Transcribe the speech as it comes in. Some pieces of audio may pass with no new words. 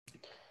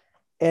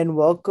And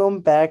welcome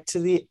back to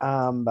the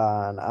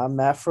Amban. I'm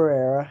Matt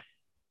Ferreira.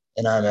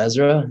 And I'm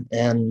Ezra,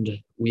 and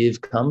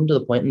we've come to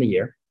the point in the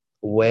year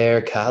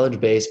where college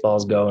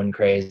baseball's going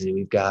crazy.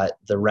 We've got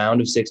the round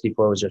of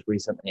 64 was just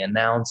recently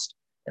announced,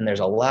 and there's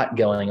a lot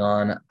going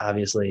on.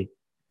 Obviously,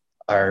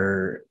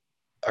 our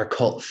our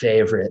cult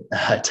favorite,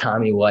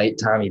 Tommy White,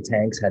 Tommy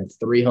Tanks, had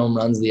 3 home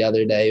runs the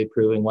other day,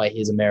 proving why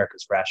he's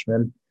America's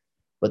freshman.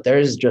 But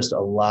there's just a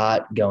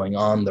lot going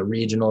on. The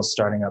regionals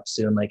starting up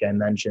soon, like I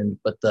mentioned,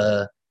 but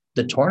the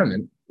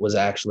tournament was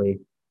actually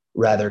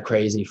rather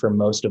crazy for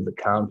most of the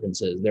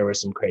conferences. There were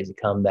some crazy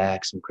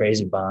comebacks, some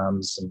crazy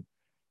bombs, some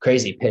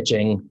crazy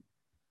pitching.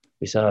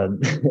 We saw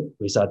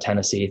we saw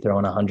Tennessee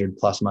throwing 100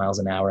 plus miles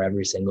an hour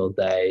every single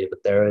day,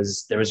 but there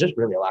was just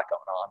really a lot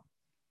going on.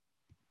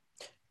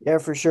 Yeah,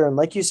 for sure. And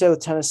like you said with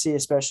Tennessee,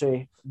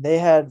 especially, they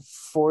had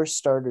four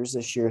starters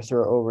this year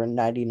throw over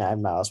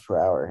 99 miles per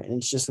hour. And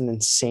it's just an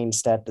insane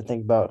stat to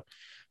think about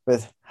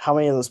with how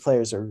many of those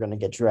players are going to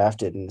get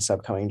drafted in this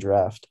upcoming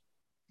draft.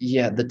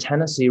 Yeah, the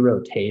Tennessee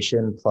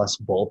rotation plus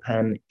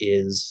bullpen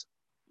is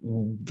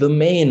the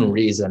main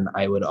reason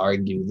I would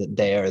argue that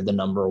they are the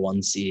number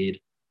one seed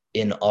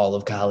in all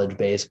of college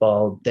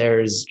baseball.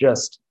 There's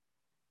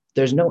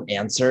no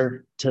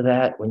answer to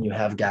that when you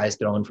have guys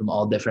throwing from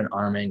all different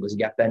arm angles. You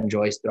got Ben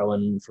Joyce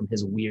throwing from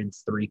his weird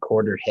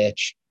 3/4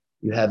 hitch.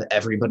 You have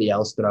everybody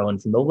else throwing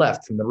from the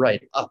left, from the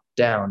right, up,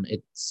 down.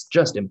 It's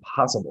just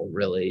impossible,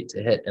 really,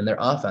 to hit. And their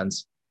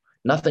offense,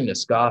 nothing to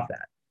scoff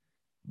at.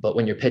 But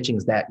when your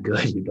pitching's that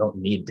good, you don't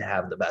need to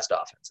have the best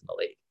offense in the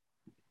league.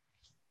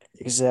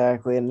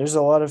 Exactly. And there's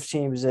a lot of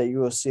teams that you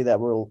will see that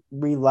will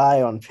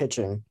rely on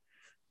pitching.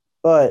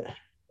 But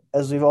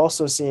as we've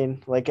also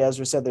seen, like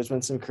Ezra said, there's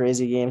been some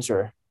crazy games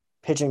where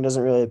pitching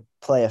doesn't really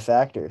play a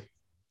factor.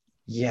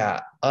 Yeah,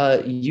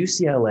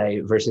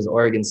 UCLA versus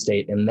Oregon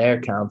State in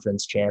their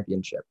conference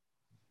championship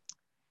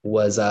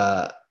was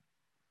I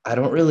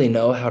don't really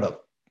know how to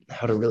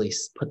really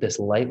put this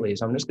lightly,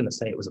 so I'm just going to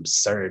say it was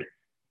absurd.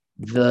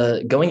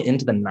 The going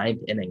into the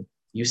ninth inning,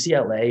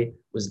 UCLA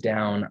was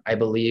down, I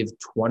believe,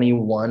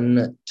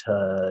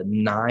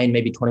 21-9,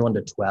 maybe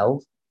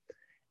 21-12,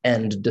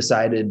 and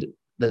decided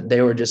that they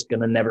were just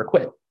going to never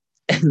quit.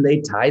 And they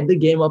tied the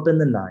game up in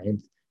the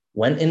ninth,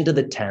 went into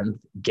the 10th,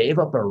 gave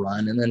up a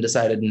run, and then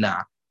decided,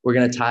 nah, we're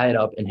going to tie it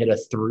up and hit a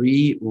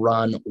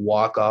 3-run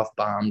walk-off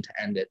bomb to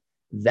end it.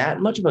 That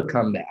much of a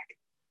comeback,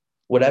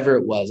 whatever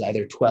it was,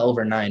 either 12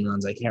 or 9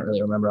 runs, I can't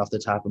really remember off the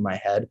top of my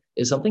head,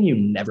 is something you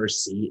never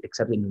see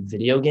except in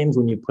video games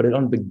when you put it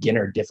on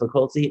beginner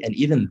difficulty. And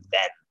even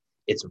then,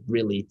 it's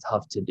really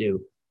tough to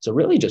do. So,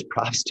 really, just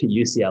props to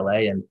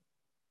UCLA. And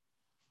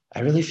I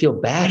really feel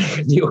bad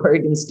for the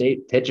Oregon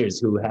State pitchers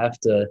who have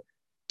to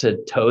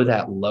toe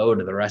that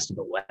load the rest of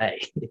the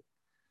way.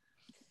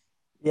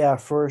 Yeah,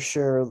 for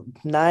sure.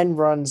 9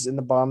 runs in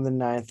the bottom of the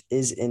ninth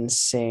is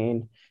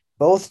insane.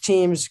 Both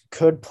teams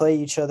could play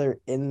each other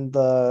in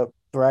the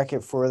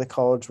bracket for the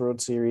College World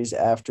Series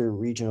after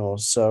regionals.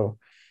 So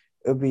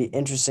it would be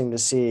interesting to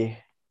see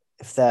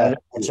if That'd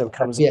that be, matchup that'd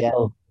comes be a again.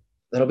 hell,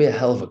 that'll be a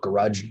hell of a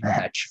grudge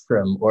match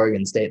from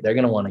Oregon State. They're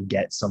going to want to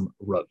get some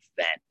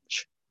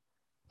revenge.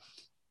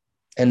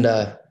 And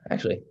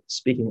actually,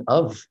 speaking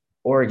of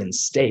Oregon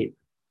State,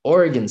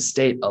 Oregon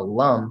State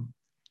alum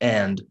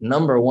and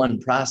number one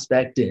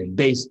prospect in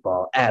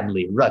baseball,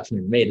 Adley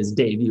Rutschman, made his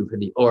debut for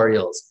the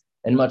Orioles.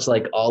 And much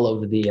like all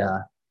of the,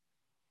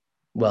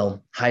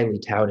 highly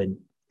touted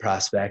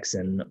prospects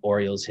in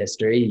Orioles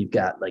history, you've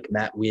got like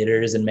Matt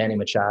Wieters and Manny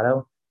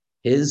Machado.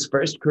 His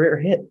first career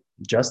hit,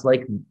 just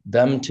like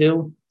them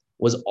two,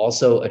 was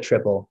also a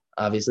triple.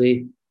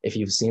 Obviously, if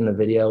you've seen the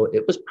video,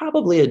 it was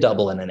probably a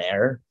double and an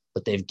error,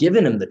 but they've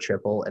given him the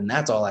triple, and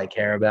that's all I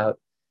care about.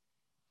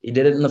 He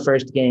did it in the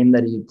first game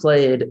that he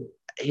played.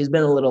 He's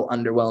been a little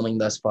underwhelming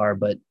thus far,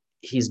 but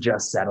he's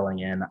just settling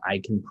in. I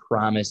can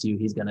promise you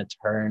he's going to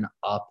turn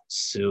up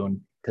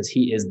soon because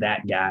he is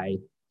that guy.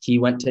 He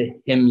went to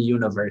him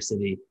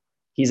university.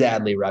 He's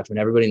Adley Rutschman.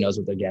 Everybody knows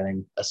what they're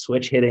getting. A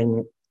switch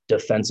hitting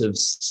defensive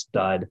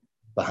stud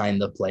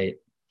behind the plate.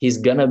 He's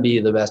going to be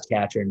the best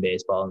catcher in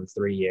baseball in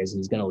 3 years, and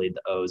he's going to lead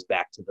the O's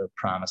back to the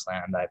promised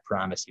land. I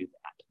promise you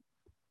that.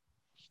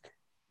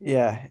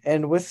 Yeah.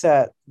 And with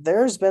that,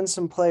 there's been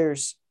some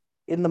players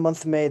in the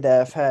month of May that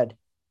have had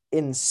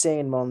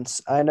insane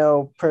months. I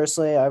know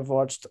personally, I've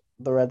watched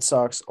the Red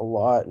Sox a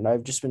lot, and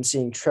I've just been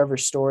seeing Trevor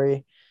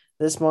Story.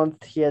 This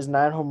month, he has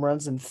 9 home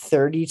runs and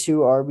 32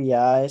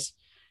 RBIs.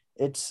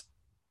 It's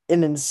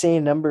an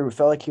insane number. It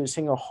felt like he was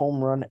hitting a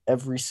home run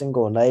every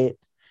single night.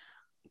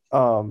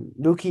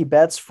 Mookie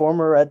Betts,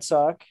 former Red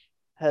Sox,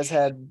 has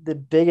had the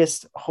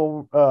biggest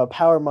home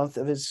power month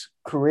of his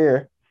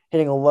career,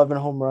 hitting 11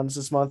 home runs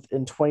this month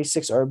and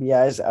 26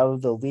 RBIs out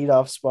of the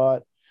leadoff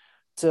spot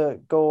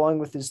to go along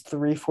with his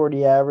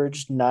 340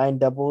 average, 9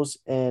 doubles,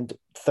 and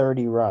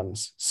 30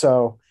 runs.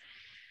 So,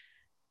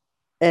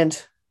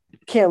 and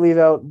can't leave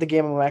out the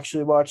game I'm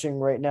actually watching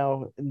right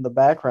now in the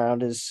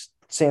background is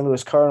St.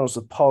 Louis Cardinals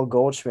with Paul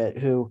Goldschmidt,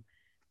 who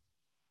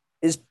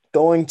is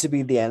going to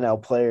be the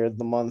NL player of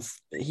the month.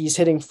 He's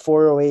hitting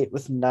 408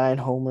 with 9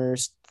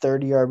 homers,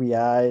 30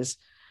 RBIs.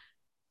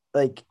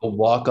 Like A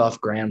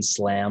walk-off grand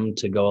slam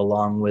to go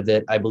along with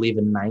it. I believe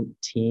a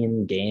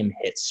 19 game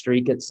hit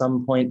streak at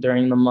some point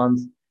during the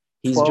month.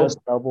 He's 12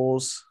 just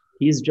doubles.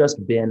 he's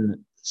just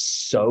been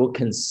so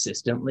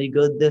consistently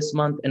good this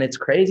month. And it's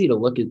crazy to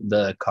look at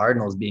the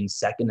Cardinals being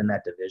second in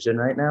that division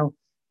right now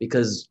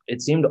because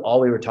it seemed all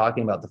we were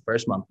talking about the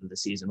first month of the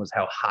season was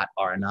how hot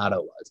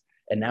Arenado was.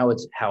 And now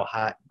it's how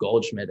hot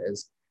Goldschmidt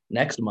is.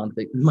 Next month,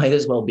 it might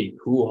as well be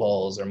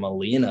Pujols or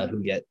Molina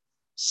who get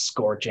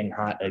scorching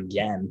hot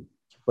again.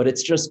 But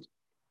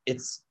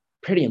it's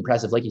pretty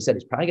impressive. Like you said,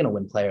 he's probably going to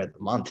win player of the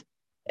month.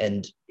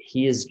 And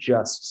he is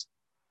just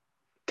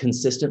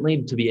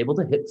consistently to be able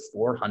to hit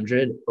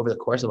 400 over the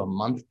course of a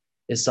month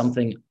is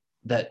something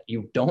that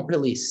you don't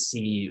really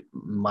see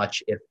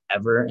much, if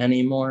ever,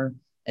 anymore.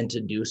 And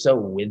to do so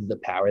with the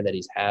power that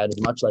he's had,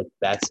 much like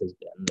Betts has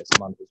been this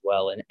month as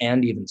well,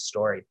 and even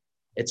Story,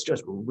 it's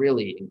just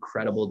really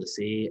incredible to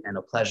see and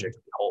a pleasure to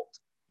behold.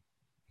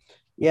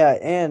 Yeah,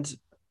 and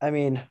I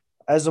mean,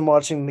 as I'm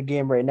watching the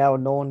game right now,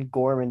 Nolan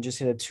Gorman just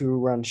hit a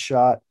 2-run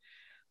shot,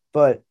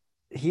 but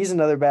he's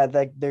another bat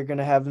that they're going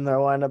to have in their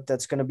lineup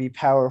that's going to be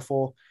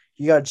powerful.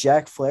 You got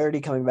Jack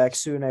Flaherty coming back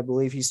soon. I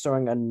believe he's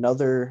throwing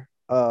another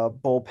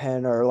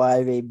bullpen or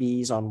live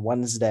ABs on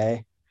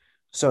Wednesday.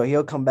 So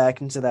he'll come back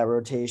into that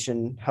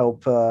rotation,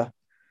 help a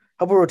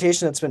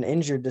rotation that's been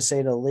injured to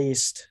say the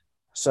least.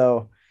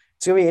 So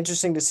it's gonna be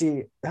interesting to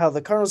see how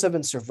the Cardinals have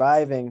been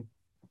surviving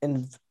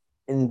and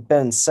been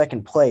in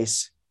second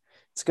place.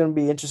 It's gonna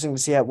be interesting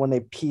to see how when they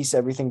piece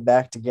everything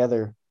back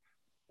together,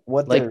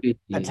 what Like their we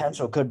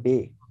potential could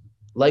be.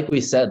 like we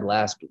said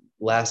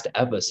last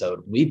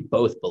episode, we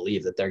both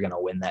believe that they're going to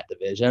win that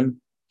division.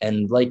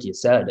 And like you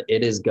said,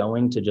 it is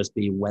going to just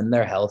be when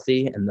they're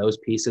healthy and those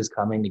pieces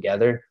coming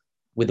together.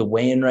 With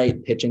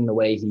Wainwright pitching the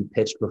way he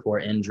pitched before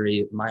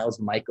injury, Miles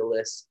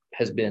Michaelis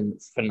has been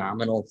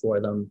phenomenal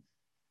for them.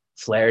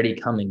 Flaherty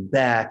coming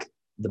back.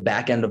 The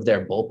back end of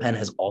their bullpen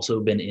has also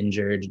been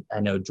injured. I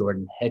know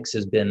Jordan Hicks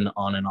has been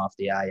on and off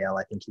the IL.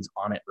 I think he's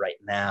on it right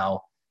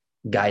now.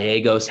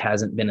 Gallegos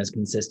hasn't been as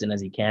consistent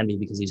as he can be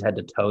because he's had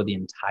to tow the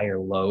entire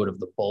load of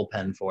the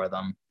bullpen for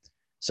them.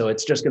 So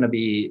it's just going to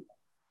be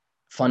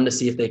fun to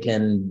see if they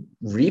can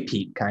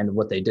repeat kind of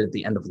what they did at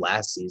the end of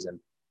last season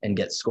and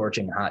get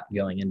scorching hot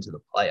going into the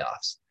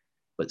playoffs.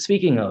 But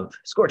speaking of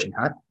scorching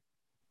hot,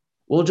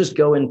 we'll just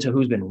go into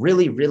who's been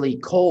really, really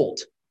cold.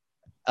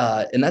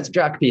 And that's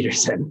Jock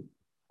Peterson.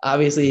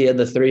 Obviously, he had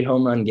the 3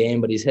 home run game,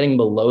 but he's hitting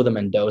below the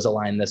Mendoza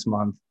line this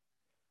month.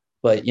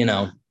 But,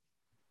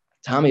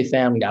 Tommy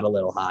Pham got a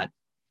little hot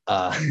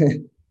uh,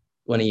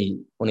 when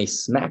he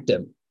smacked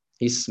him.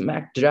 He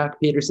smacked Jock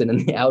Peterson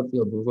in the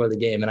outfield before the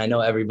game, and I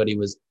know everybody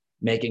was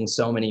making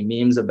so many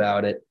memes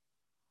about it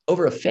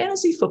over a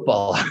fantasy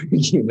football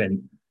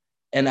argument.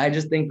 And I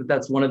just think that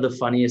that's one of the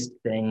funniest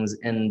things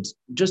and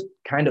just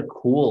kind of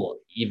cool,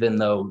 even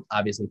though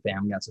obviously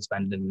Pham got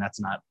suspended and that's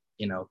not,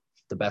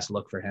 the best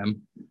look for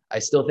him. I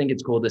still think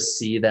it's cool to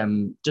see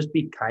them just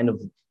be kind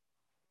of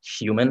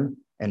human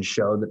and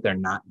show that they're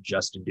not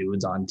just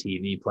dudes on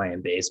TV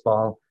playing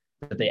baseball,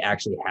 that they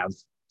actually have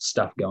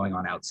stuff going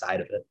on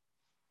outside of it.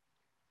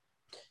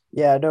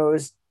 Yeah, no, it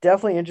was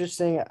definitely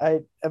interesting.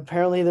 I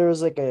apparently there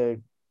was like a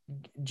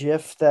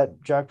GIF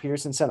that Jock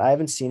Peterson sent. I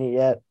haven't seen it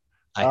yet.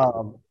 I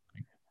Um,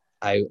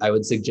 I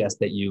would suggest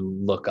that you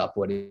look up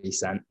what he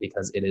sent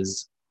because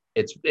it's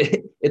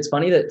it's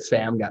funny that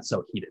Pham got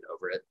so heated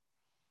over it.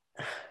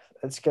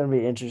 it's gonna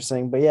be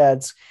interesting. But yeah,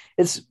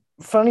 it's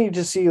funny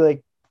to see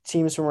like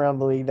teams from around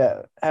the league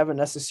that haven't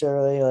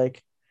necessarily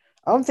like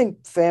I don't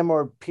think Pham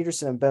or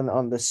Peterson have been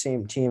on the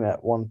same team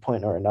at one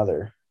point or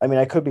another. I mean,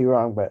 I could be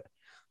wrong, but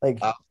like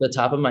Off the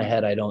top of my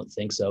head, I don't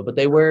think so, but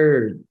they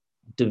were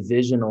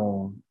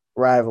divisional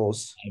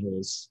rivals.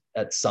 rivals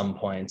at some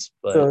points.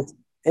 So But it's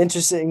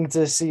interesting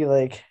to see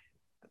like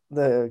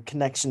the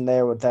connection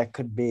there, what that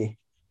could be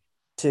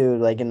to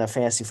like in a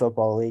fantasy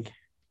football league.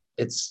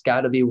 it's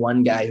got to be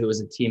one guy who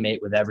was a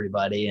teammate with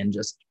everybody and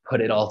just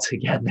put it all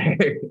together.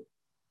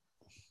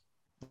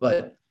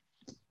 But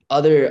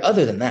other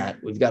than that,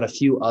 we've got a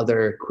few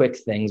other quick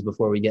things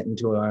before we get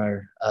into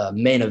our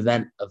main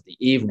event of the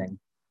evening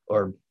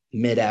or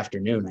mid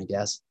afternoon, I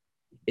guess.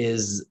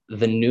 Is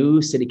the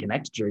new City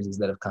Connect jerseys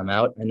that have come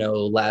out. I know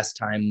last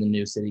time the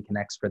new City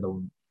Connects for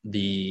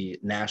the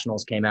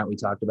Nationals came out, we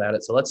talked about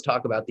it. So let's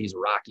talk about these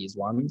Rockies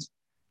ones.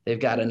 They've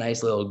got a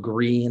nice little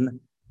green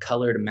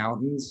colored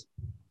mountains.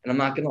 And I'm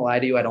not gonna lie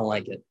to you, I don't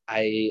like it.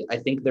 I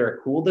think they're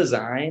a cool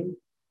design,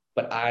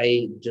 but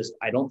I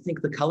don't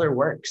think the color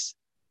works.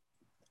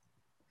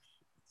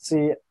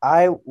 See,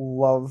 I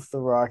love the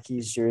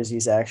Rockies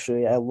jerseys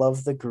actually. I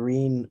love the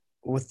green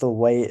with the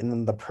white and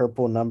then the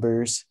purple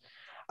numbers.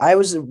 I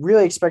was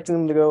really expecting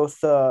them to go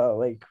with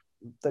like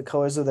the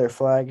colors of their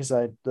flags,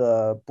 like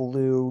the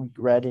blue,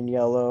 red, and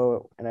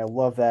yellow, and I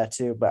love that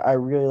too. But I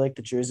really like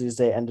the jerseys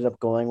they ended up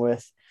going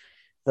with,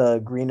 the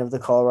green of the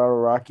Colorado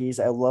Rockies.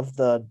 I love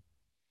the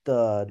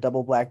the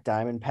double black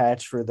diamond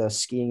patch for the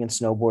skiing and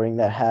snowboarding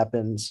that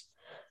happens.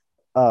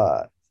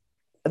 Uh,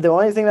 the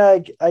only thing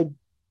that I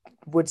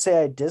would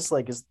say I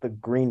dislike is the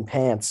green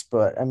pants,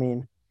 but I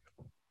mean,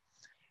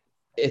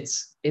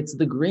 It's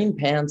the green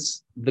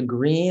pants, the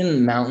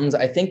green mountains.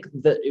 I think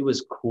that it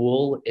was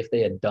cool if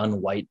they had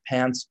done white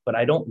pants, but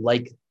I don't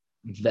like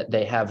that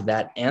they have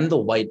that and the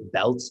white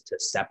belts to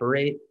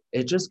separate.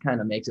 It just kind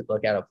of makes it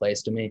look out of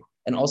place to me.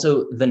 And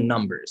also the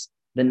numbers.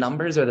 The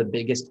numbers are the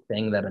biggest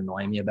thing that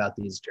annoy me about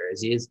these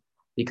jerseys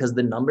because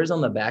the numbers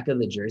on the back of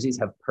the jerseys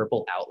have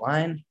purple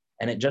outline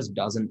and it just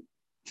doesn't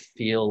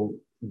feel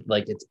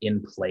like it's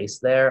in place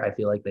there. I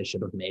feel like they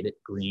should have made it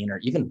green or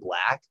even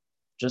black,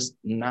 just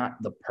not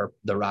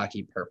the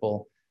rocky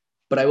purple.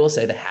 But I will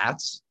say the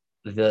hats,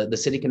 the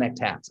City Connect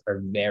hats are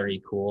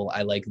very cool.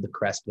 I like the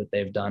crest that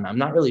they've done. I'm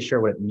not really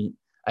sure what it means.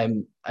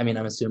 I'm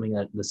assuming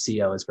that the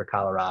CO is for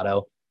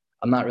Colorado.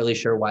 I'm not really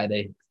sure why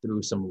they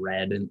threw some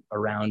red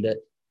around it,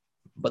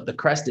 but the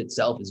crest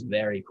itself is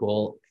very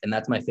cool, and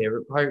that's my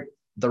favorite part.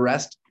 The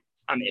rest,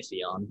 I'm iffy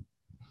on.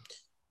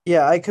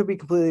 yeah, I could be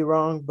completely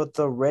wrong, but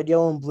the red,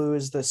 yellow, and blue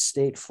is the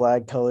state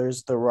flag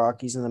colors, the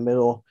Rockies in the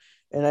middle.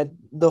 And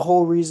the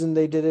whole reason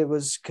they did it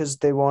was because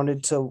they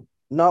wanted to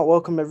not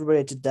welcome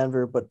everybody to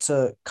Denver, but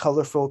to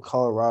colorful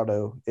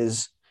Colorado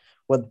is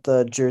what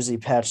the jersey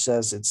patch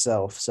says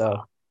itself.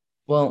 So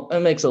Well,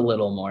 it makes a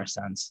little more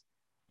sense.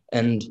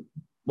 And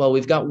well,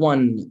 we've got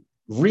one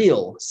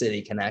real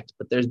City Connect,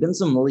 but there's been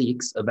some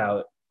leaks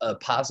about a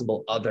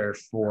possible other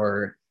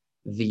for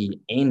the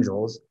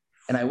Angels.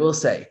 And I will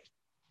say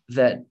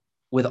that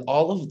with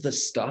all of the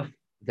stuff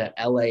that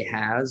LA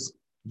has,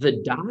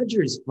 the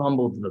Dodgers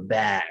fumbled the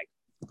bag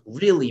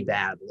really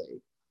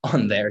badly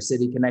on their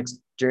City Connects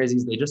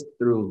jerseys. They just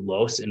threw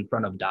Los in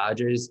front of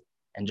Dodgers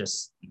and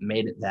just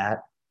made it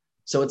that.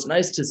 So it's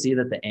nice to see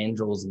that the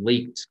Angels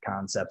leaked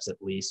concepts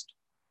at least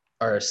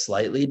are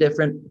slightly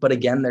different, but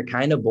again, they're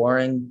kind of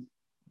boring.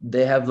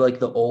 They have like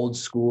the old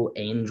school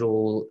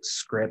Angel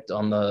script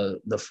on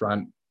the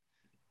front,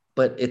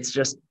 but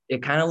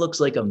it kind of looks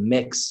like a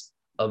mix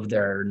of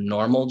their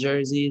normal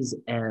jerseys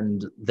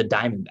and the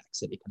Diamondback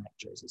City Connect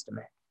jerseys to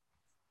me.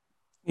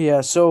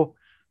 yeah, so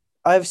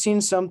I've seen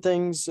some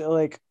things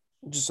like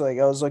just like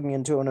I was looking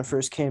into it when it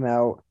first came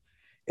out,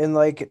 and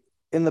like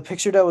in the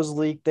picture that was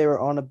leaked, they were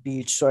on a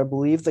beach. So I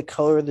believe the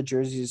color of the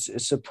jerseys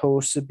is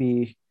supposed to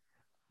be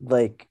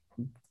like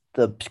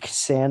the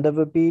sand of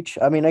a beach.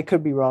 I mean, I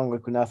could be wrong.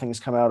 Like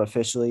nothing's come out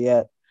officially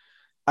yet.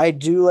 I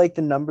do like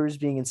the numbers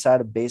being inside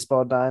a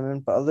baseball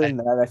diamond, but other I, than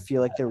that, I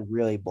feel like they're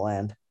really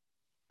bland.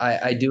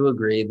 I do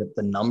agree that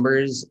the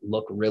numbers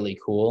look really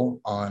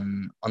cool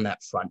on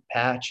that front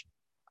patch.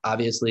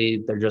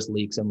 Obviously, they're just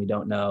leaks and we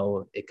don't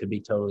know. It could be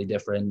totally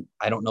different.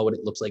 I don't know what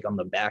it looks like on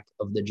the back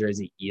of the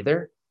jersey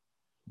either.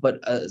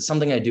 But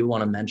something I do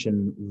want to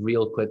mention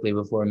real quickly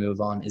before we move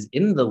on is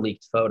in the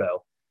leaked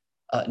photo,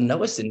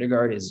 Noah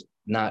Syndergaard is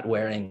not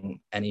wearing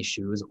any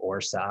shoes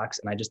or socks,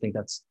 and I just think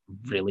that's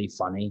really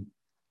funny.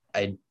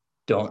 I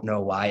don't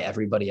know why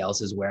everybody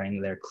else is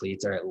wearing their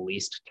cleats or at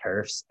least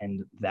turfs,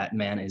 and that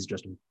man is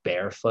just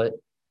barefoot.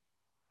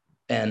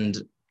 And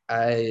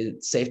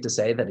it's safe to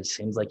say that it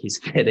seems like he's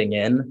fitting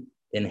in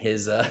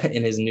his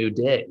new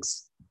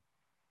digs.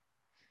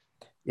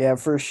 Yeah,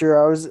 for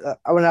sure. I was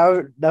when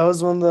I that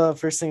was one of the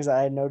first things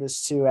I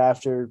noticed too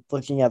after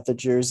looking at the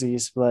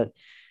jerseys. But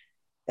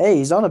hey,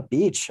 he's on a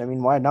beach. I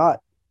mean, why not?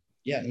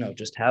 Yeah, no,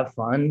 just have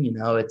fun. You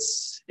know,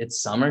 it's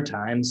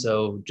summertime,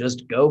 so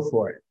just go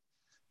for it.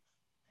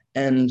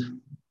 And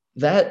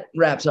that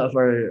wraps up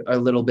our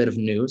little bit of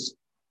news,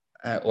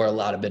 or a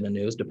lot of bit of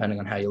news, depending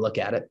on how you look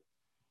at it.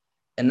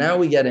 And now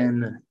we get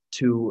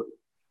into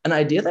an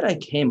idea that I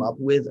came up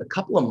with a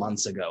couple of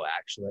months ago,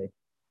 actually.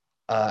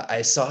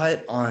 I saw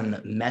it on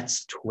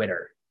Mets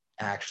Twitter,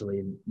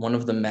 actually. One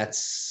of the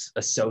Mets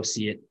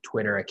associate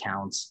Twitter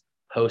accounts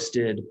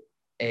posted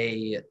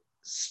a,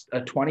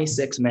 a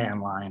 26-man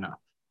lineup,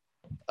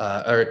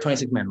 or a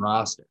 26-man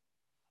roster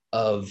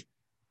of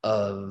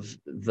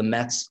the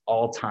Mets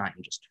all time,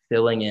 just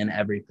filling in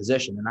every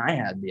position. And I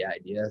had the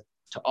idea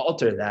to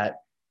alter that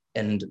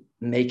and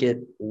make it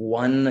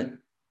one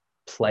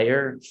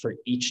player for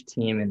each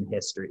team in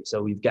history.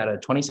 So we've got a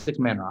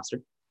 26-man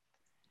roster.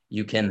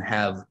 You can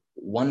have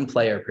one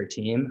player per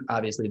team.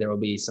 Obviously, there will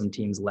be some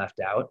teams left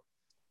out.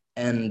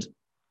 And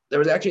there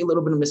was actually a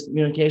little bit of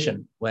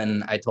miscommunication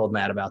when I told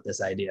Matt about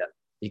this idea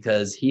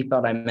because he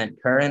thought I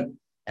meant current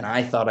and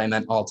I thought I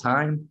meant all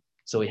time.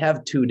 So we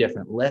have two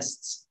different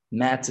lists.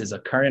 Matt's is a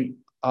current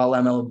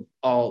all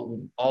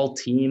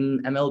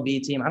team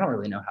MLB team. I don't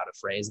really know how to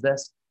phrase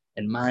this.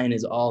 And mine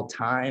is all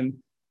time.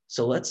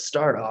 So let's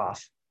start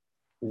off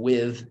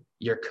with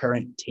your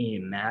current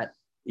team, Matt.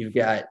 You've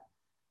got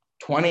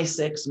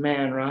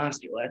 26-man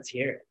roster. Let's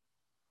hear it.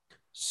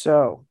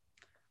 So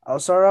I'll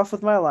start off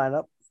with my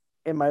lineup,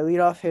 and my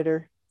leadoff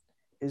hitter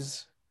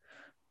is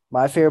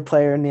my favorite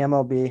player in the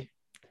MLB,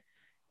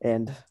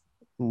 and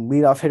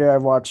leadoff hitter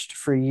I've watched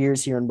for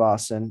years here in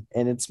Boston,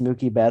 and it's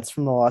Mookie Betts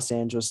from the Los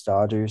Angeles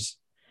Dodgers.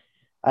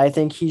 I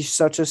think he's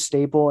such a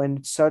staple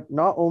and such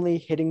not only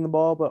hitting the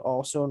ball but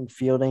also in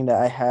fielding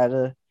that I had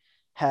to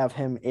have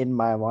him in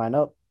my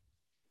lineup.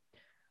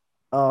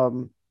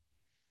 Um,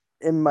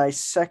 in my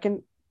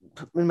second,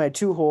 in my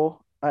two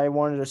hole, I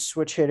wanted a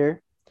switch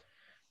hitter,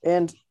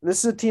 and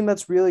this is a team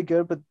that's really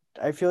good, but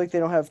I feel like they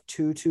don't have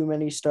too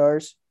many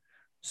stars.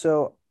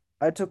 So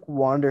I took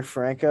Wander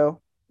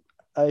Franco.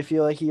 I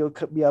feel like he'll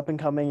be up and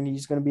coming, and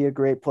he's going to be a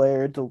great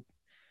player to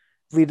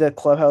lead the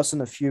clubhouse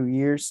in a few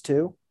years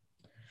too.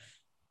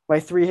 My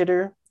three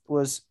hitter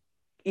was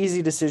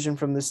easy decision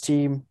from this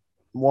team.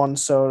 Juan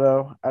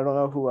Soto. I don't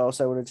know who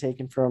else I would have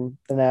taken from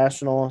the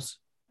Nationals.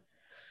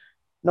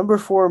 Number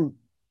four,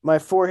 my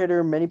four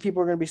hitter. Many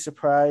people are going to be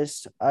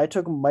surprised. I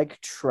took Mike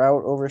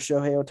Trout over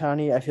Shohei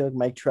Ohtani. I feel like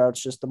Mike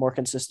Trout's just the more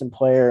consistent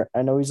player.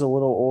 I know he's a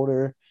little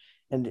older,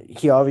 and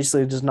he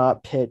obviously does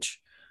not pitch,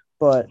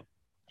 but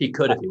He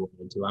could if he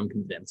wanted to. I'm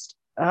convinced.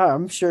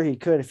 I'm sure he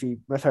could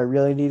if I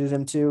really needed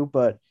him to.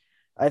 But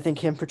I think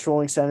him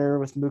patrolling center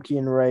with Mookie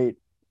and Wright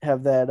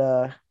have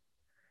that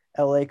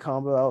LA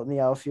combo out in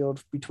the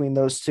outfield between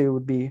those two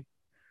would be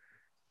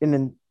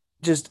an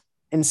just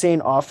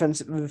insane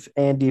offensive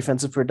and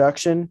defensive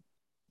production.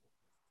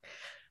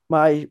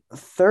 My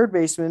third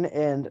baseman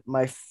and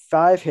my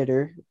five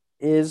hitter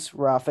is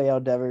Rafael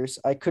Devers.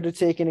 I could have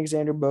taken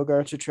Alexander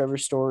Bogarts or Trevor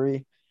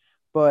Story,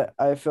 but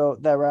I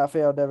felt that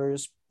Rafael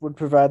Devers would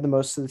provide the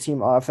most to the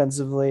team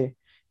offensively,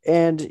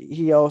 and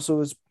he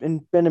also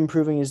been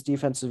improving his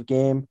defensive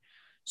game.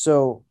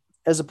 So,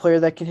 as a player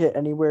that can hit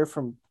anywhere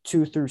from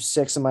 2 through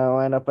 6 in my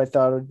lineup, I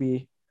thought it would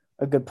be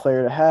a good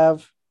player to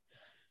have.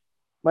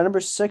 My number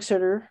six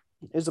hitter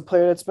is a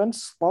player that's been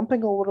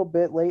slumping a little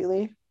bit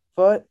lately,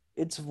 but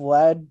it's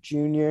Vlad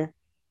Jr.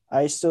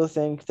 I still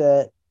think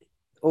that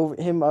over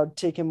him, I'd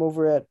take him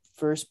over at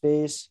first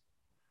base.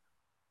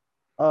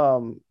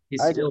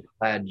 He's I still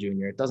Vlad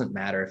Jr. It doesn't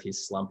matter if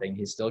he's slumping.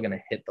 He's still going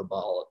to hit the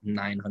ball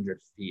 900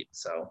 feet.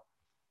 So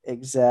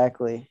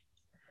exactly.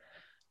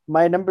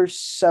 My number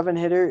seven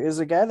hitter is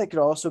a guy that could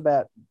also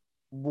bat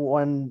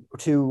one,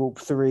 two,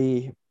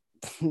 three,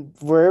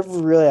 wherever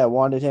really I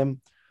wanted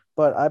him.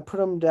 But I put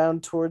him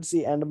down towards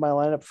the end of my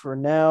lineup for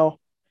now,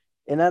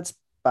 and that's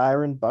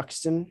Byron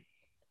Buxton.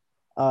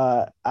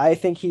 I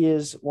think he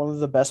is one of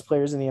the best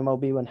players in the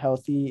MLB when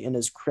healthy and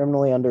is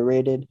criminally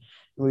underrated.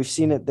 And we've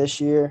seen it this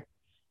year.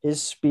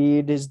 His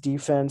speed, his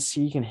defense,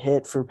 he can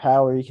hit for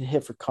power, he can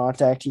hit for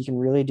contact, he can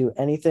really do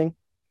anything.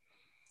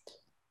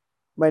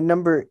 My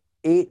number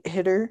eight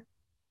hitter,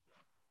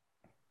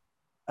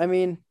 I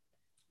mean,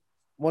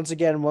 once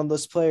again, one of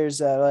those players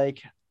that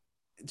like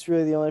it's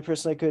really the only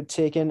person I could have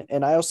taken.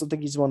 And I also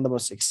think he's one of the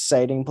most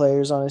exciting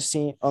players on his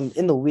team,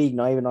 in the league,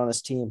 not even on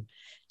his team.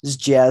 Is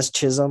Jazz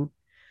Chisholm.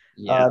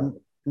 yeah,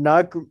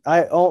 Not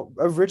I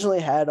originally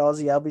had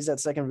Ozzy Albies at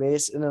second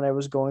base, and then I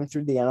was going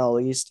through the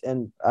NL East,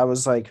 and I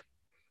was like,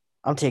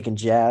 I'm taking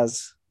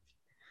Jazz.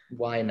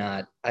 why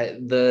not?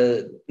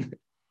 The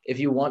if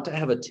you want to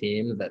have a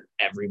team that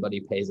everybody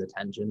pays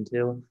attention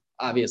to,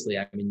 obviously,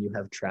 I mean, you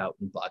have Trout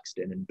and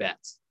Buxton and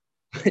Betts.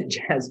 But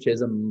Jazz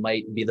Chisholm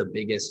might be the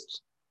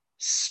biggest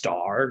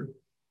star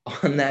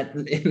on that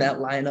in that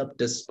lineup,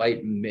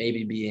 despite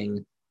maybe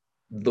being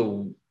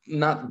the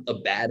not a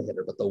bad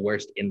hitter, but the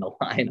worst in the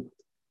lineup.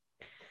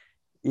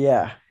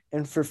 Yeah,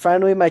 and for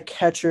finally my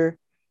catcher,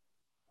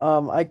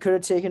 I could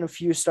have taken a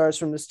few stars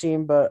from this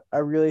team, but I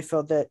really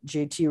felt that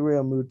JT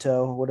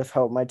Realmuto would have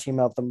helped my team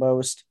out the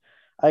most.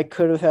 I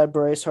could have had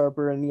Bryce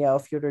Harper in the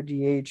outfielder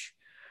DH.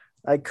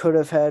 I could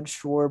have had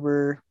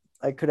Schwarber.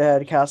 I could have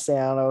had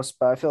Castellanos,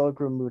 but I felt like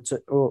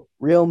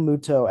Real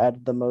Muto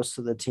added the most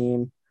to the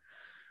team.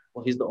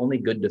 Well, he's the only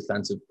good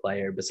defensive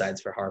player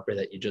besides for Harper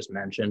that you just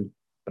mentioned.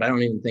 But I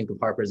don't even think of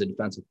Harper as a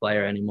defensive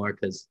player anymore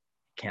because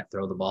he can't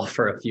throw the ball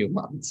for a few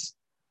months.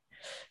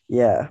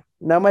 Yeah.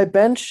 Now my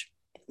bench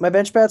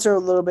bats are a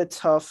little bit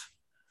tough.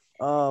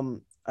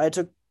 Um, I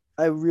took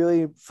I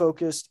really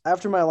focused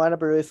after my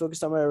lineup. I really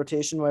focused on my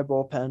rotation, my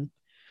bullpen.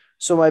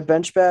 So my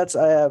bench bats,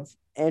 I have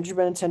Andrew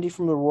Benintendi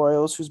from the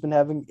Royals, who's been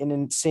having an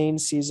insane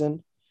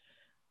season.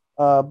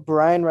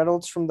 Brian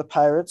Reynolds from the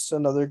Pirates,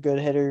 another good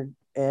hitter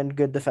and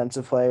good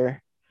defensive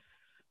player.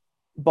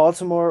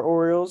 Baltimore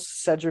Orioles,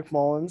 Cedric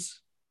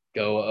Mullins,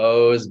 Go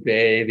O's,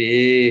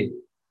 baby.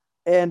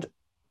 and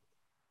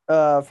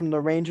from the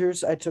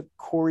Rangers, I took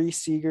Corey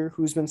Seager,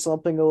 who's been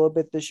slumping a little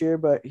bit this year,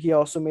 but he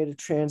also made a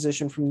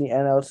transition from the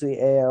NL to the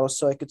AL,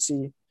 so I could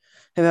see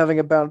him having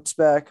a bounce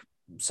back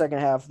second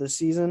half of the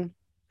season.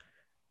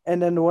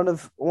 And then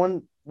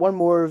one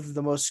more of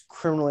the most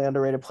criminally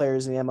underrated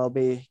players in the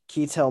MLB,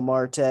 Ketel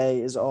Marte,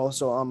 is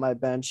also on my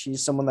bench.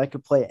 He's someone that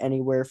could play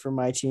anywhere for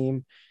my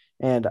team,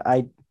 and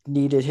I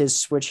needed his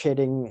switch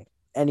hitting,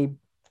 any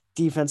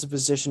defensive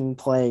position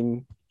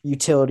playing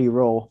utility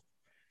role.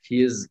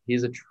 He's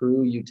a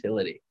true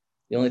utility.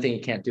 The only thing he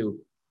can't do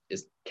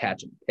is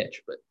catch and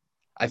pitch. But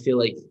I feel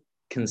like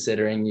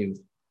considering you've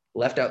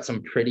left out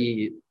some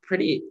pretty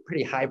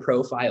high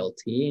profile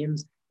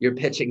teams, your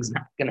pitching's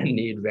not going to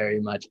need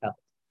very much help.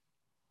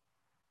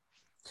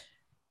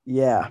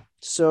 Yeah.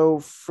 So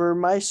for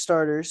my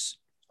starters,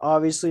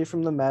 Obviously,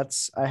 from the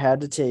Mets, I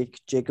had to take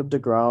Jacob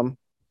DeGrom.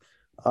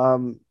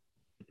 Um,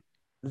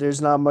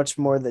 there's not much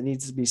more that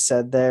needs to be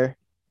said there.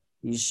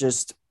 He's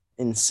just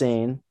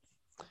insane.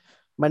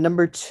 My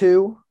number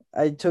two,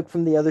 I took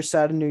from the other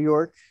side of New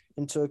York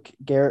and took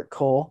Garrett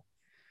Cole.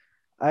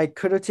 I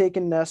could have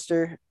taken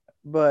Nestor,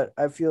 but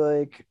I feel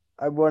like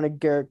I wanted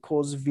Garrett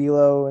Cole's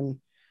velo and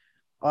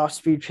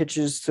off-speed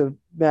pitches to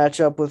match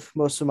up with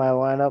most of my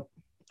lineup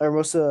or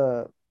most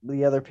of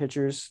the other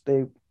pitchers.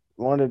 They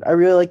wanted. I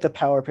really like the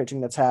power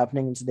pitching that's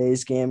happening in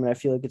today's game, and I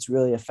feel like it's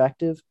really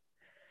effective.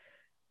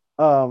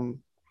 Um,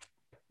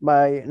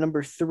 my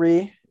number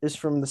three is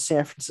from the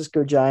San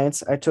Francisco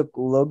Giants. I took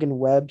Logan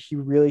Webb. He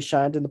really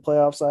shined in the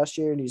playoffs last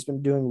year, and he's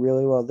been doing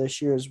really well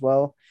this year as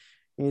well.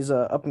 He's a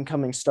up and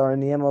coming star in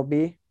the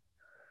MLB.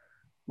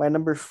 My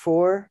number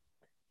four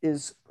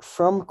is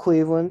from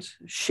Cleveland,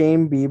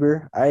 Shane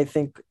Bieber. I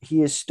think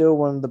he is still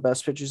one of the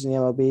best pitchers in the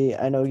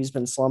MLB. I know he's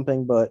been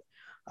slumping, but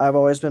I've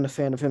always been a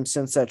fan of him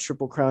since that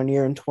Triple Crown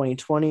year in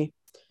 2020.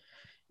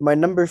 My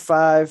number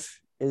five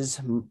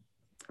is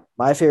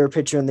my favorite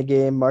pitcher in the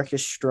game,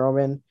 Marcus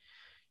Stroman.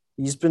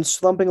 He's been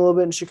slumping a little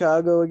bit in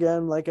Chicago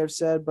again, like I've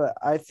said, but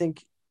I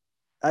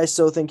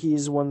still think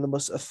he's one of the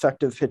most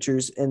effective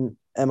pitchers in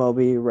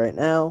MLB right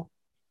now.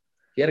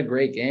 He had a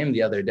great game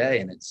the other day,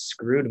 and it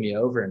screwed me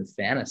over in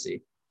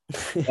fantasy.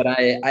 But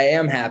I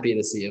am happy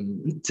to see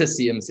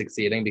him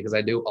succeeding because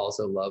I do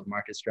also love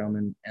Marcus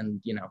Stroman,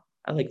 and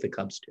I like the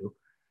Cubs too.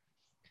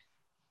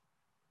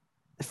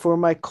 For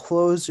my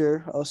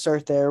closer, I'll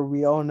start there.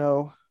 We all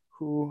know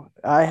who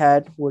I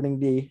had winning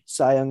the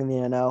Cy Young in the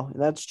NL,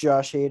 and that's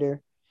Josh Hader.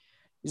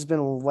 He's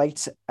been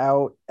lights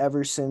out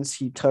ever since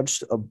he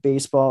touched a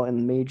baseball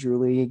in major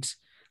leagues.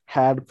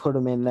 Had to put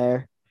him in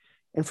there.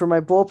 And for my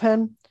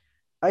bullpen,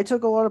 I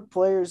took a lot of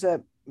players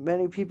that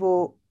many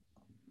people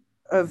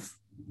have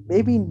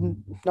maybe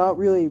not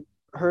really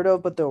heard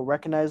of, but they'll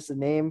recognize the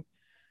name.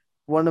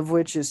 One of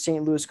which is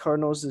St. Louis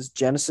Cardinals'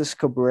 Genesis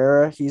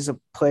Cabrera. He's a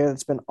player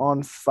that's been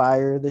on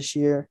fire this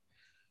year.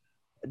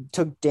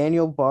 Took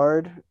Daniel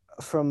Bard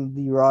from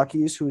the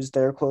Rockies, who is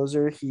their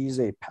closer. He's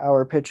a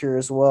power pitcher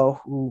as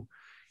well, who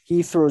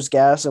he throws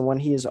gas, and when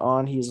he is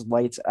on, he's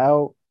lights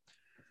out.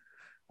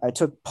 I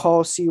took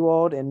Paul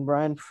Sewald and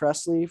Ryan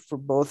Presley for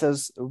both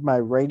as my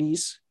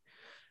righties.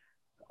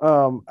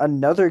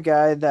 Another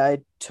guy that I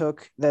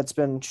took that's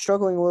been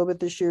struggling a little bit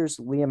this year is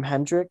Liam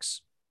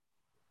Hendricks.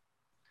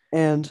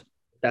 And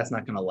That's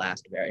not going to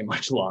last very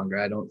much longer,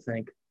 I don't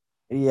think.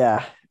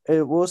 yeah,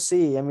 we'll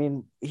see. I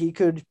mean, he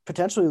could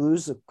potentially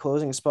lose the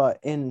closing spot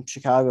in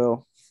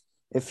Chicago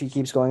if he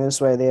keeps going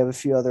this way. They have a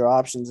few other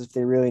options if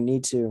they really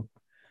need to.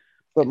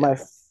 But Yeah. my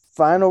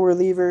final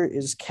reliever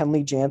is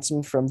Kenley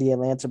Jansen from the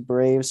Atlanta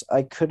Braves.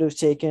 I could have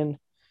taken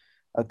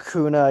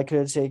Acuna, I could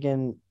have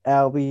taken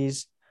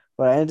Albies,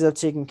 but I ended up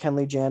taking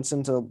Kenley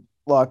Jansen to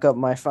lock up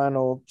my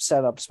final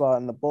setup spot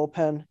in the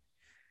bullpen.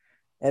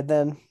 And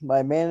then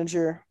my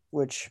manager,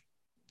 which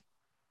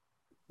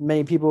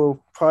many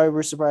people probably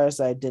were surprised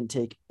that I didn't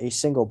take a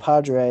single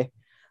Padre.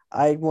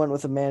 I went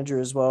with a manager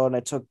as well, and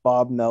I took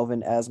Bob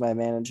Melvin as my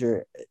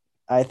manager.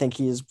 I think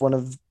he is one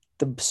of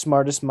the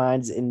smartest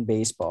minds in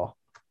baseball.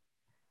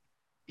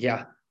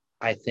 Yeah,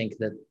 I think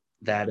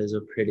that is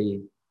a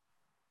pretty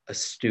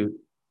astute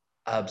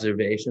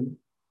observation.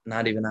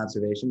 Not even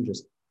observation,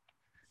 just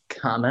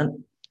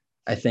comment.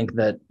 I think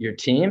that your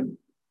team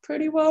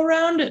pretty well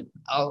rounded.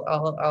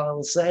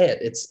 I'll say it.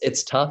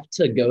 It's tough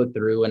to go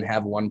through and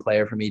have one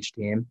player from each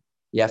team.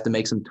 You have to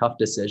make some tough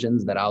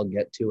decisions that I'll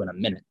get to in a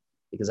minute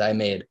because I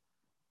made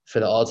for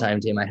the all-time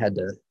team. I had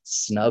to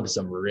snub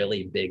some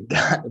really big,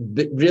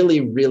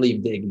 really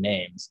big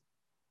names.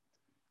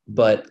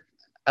 But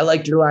I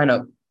liked your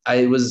lineup.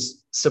 I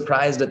was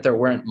surprised that there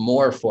weren't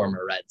more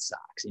former Red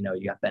Sox. You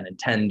got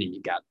Benintendi,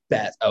 you got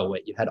Bet. Oh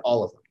wait, you had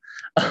all of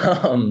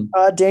them.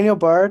 Daniel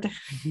Bard.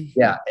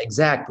 Yeah,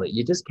 exactly.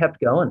 You just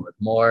kept going with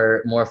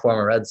more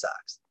former Red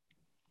Sox.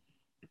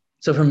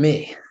 So for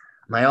me,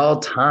 my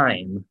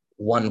all-time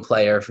one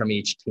player from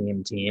each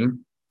team,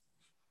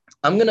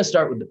 I'm going to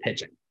start with the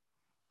pitching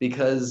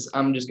because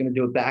I'm just going to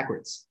do it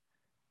backwards.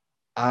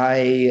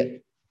 I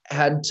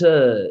had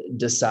to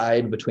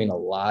decide between a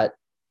lot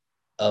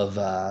of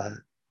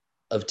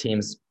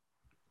teams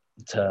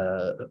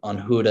on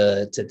who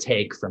to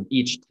take from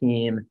each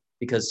team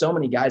because so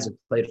many guys have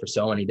played for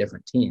so many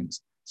different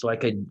teams. So I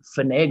could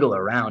finagle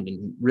around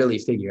and really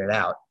figure it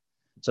out.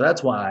 So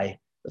that's why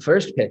the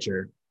first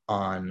pitcher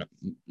on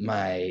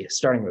my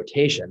starting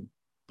rotation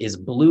is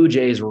Blue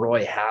Jays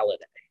Roy Halladay.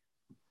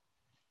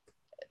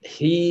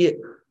 He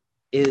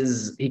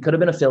could have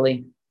been a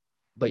Philly,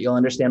 but you'll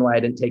understand why I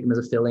didn't take him as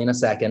a Philly in a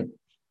second.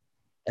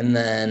 And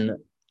then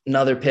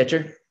another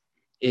pitcher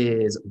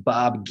is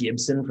Bob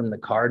Gibson from the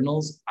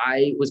Cardinals.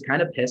 I was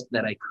kind of pissed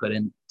that I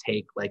couldn't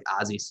take like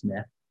Ozzie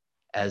Smith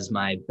as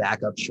my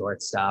backup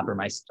shortstop or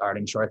my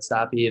starting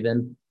shortstop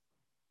even.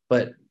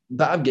 But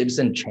Bob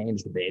Gibson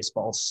changed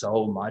baseball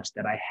so much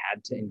that I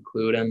had to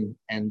include him.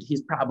 And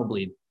he's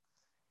probably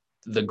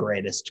the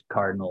greatest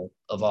Cardinal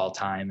of all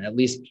time, at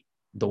least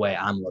the way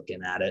I'm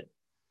looking at it.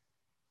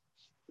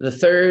 The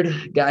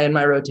third guy in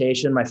my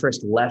rotation, my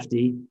first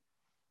lefty,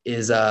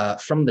 is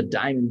from the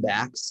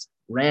Diamondbacks,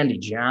 Randy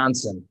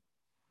Johnson.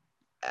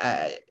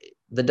 Uh,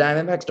 the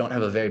Diamondbacks don't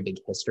have a very big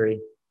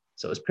history,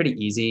 so it was pretty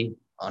easy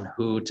on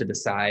who to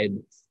decide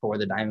for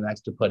the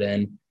Diamondbacks to put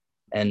in.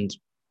 And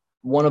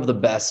one of the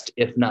best,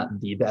 if not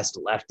the best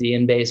lefty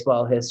in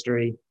baseball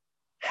history,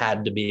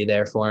 had to be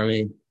there for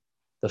me.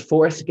 The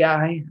fourth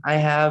guy I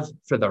have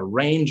for the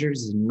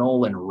Rangers is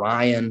Nolan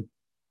Ryan.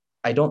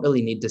 I don't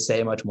really need to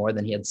say much more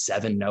than he had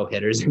 7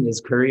 no-hitters in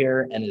his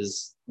career, and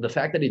the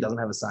fact that he doesn't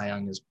have a Cy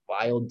Young is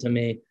wild to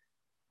me.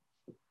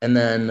 And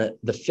then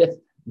the fifth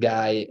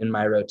guy in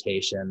my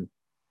rotation,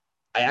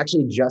 I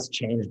actually just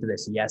changed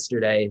this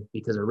yesterday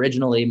because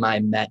originally my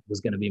Met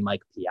was going to be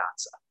Mike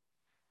Piazza.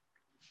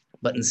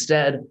 But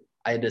instead,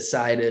 I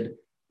decided,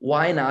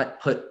 why not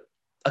put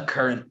a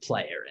current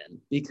player in?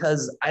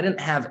 Because I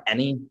didn't have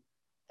any,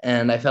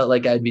 and I felt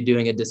like I'd be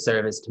doing a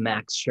disservice to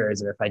Max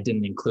Scherzer if I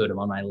didn't include him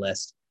on my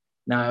list.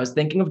 Now, I was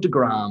thinking of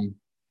DeGrom,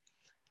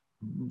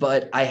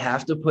 but I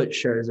have to put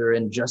Scherzer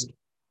in just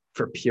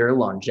for pure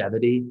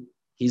longevity.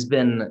 He's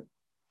been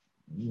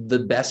the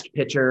best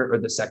pitcher or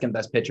the second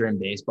best pitcher in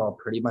baseball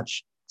pretty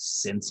much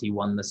since he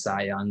won the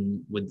Cy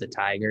Young with the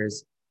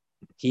Tigers.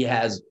 He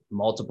has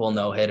multiple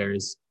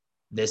no-hitters.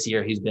 This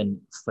year, he's been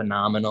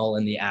phenomenal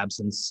in the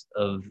absence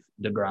of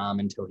DeGrom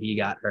until he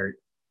got hurt.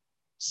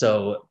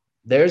 So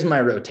there's my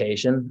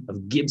rotation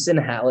of Gibson,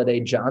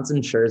 Halladay,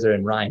 Johnson, Scherzer,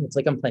 and Ryan. It's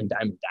like I'm playing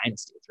Diamond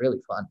Dynasty. It's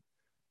really fun.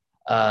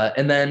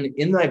 And then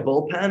in my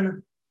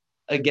bullpen,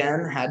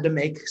 again, had to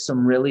make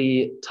some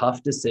really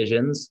tough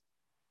decisions.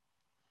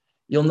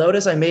 You'll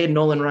notice I made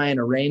Nolan Ryan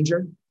a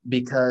Ranger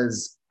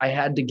because I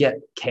had to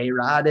get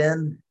K-Rod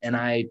in, and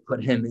I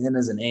put him in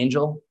as an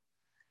Angel.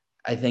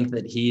 I think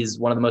that he's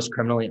one of the most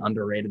criminally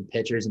underrated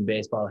pitchers in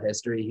baseball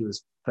history. He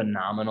was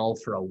phenomenal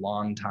for a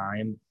long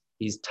time.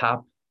 He's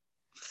top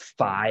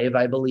 5,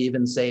 I believe,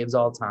 in saves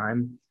all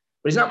time,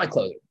 but he's not my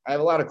closer. I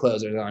have a lot of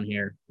closers on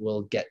here.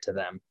 We'll get to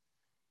them.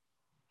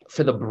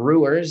 For the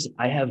Brewers,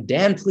 I have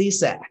Dan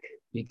Plesac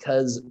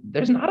because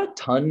there's not a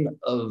ton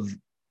of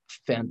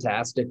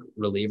fantastic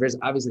relievers.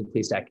 Obviously,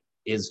 Plesac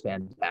is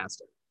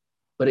fantastic,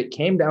 but it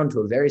came down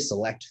to a very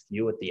select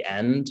few at the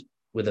end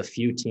with the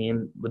few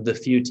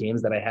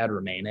teams that I had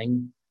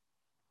remaining,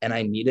 and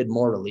I needed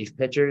more relief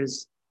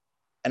pitchers.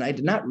 And I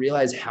did not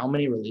realize how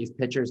many relief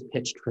pitchers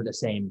pitched for the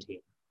same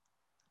team.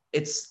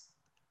 It's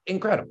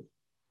incredible.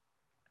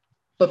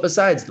 But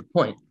besides the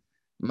point,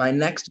 my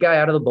next guy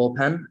out of the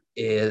bullpen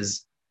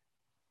is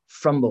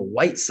from the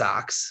White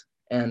Sox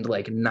and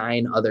like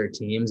 9 other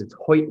teams. It's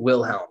Hoyt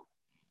Wilhelm,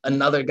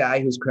 another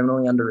guy who's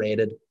criminally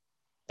underrated,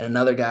 and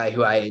another guy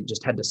who I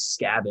just had to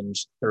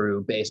scavenge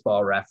through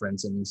Baseball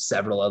Reference and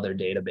several other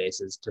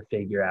databases to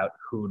figure out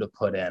who to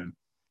put in,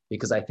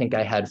 because I think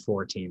I had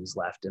 4 teams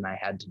left and I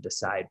had to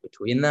decide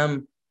between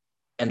them.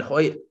 And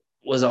Hoyt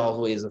was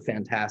always a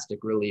fantastic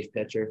relief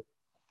pitcher.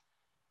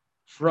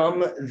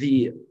 From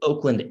the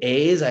Oakland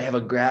A's, I have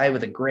a guy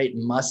with a great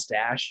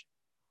mustache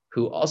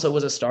who also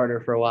was a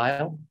starter for a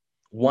while,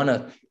 won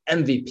a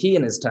MVP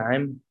in his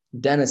time,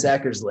 Dennis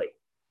Eckersley.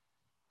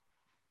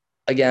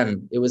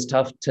 Again, it was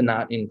tough to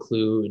not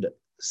include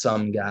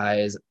some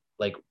guys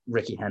like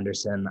Ricky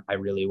Henderson. I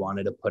really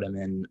wanted to put him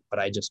in, but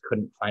I just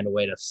couldn't find a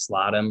way to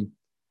slot him,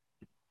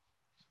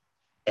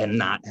 and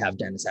not have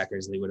Dennis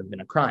Eckersley would have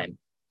been a crime.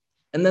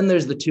 And then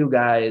there's the 2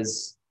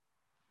 guys.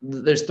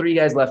 There's 3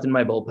 guys left in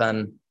my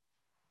bullpen.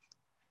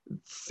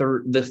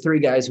 The 3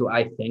 guys who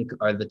I think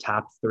are the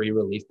top 3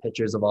 relief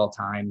pitchers of all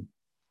time.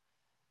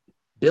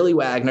 Billy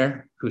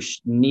Wagner, who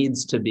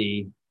needs to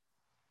be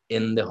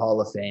in the Hall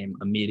of Fame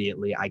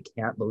immediately. I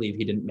can't believe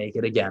he didn't make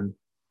it again.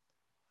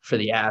 For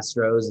the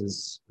Astros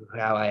is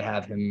how I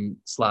have him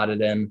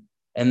slotted in.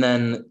 And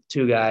then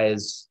 2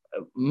 guys,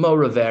 Mo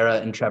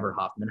Rivera and Trevor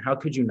Hoffman. How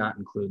could you not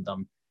include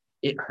them?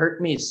 It hurt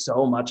me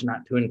so much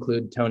not to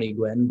include Tony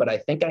Gwynn, but I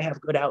think I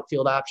have good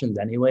outfield options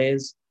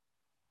anyways.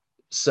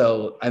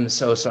 So I'm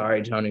so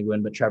sorry, Tony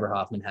Gwynn, but Trevor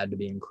Hoffman had to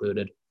be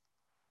included.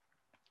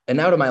 And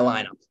now to my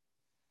lineup.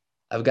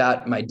 I've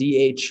got my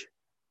DH.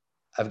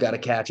 I've got a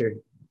catcher.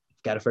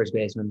 I've got a first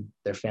baseman.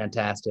 They're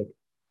fantastic.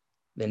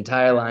 The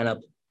entire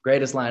lineup,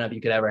 greatest lineup you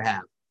could ever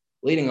have.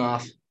 Leading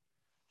off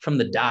from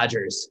the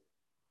Dodgers,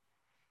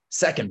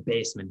 second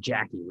baseman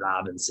Jackie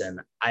Robinson.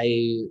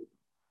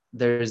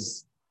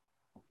 There's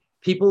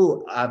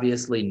people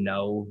obviously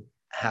know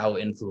how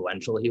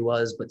influential he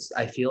was, but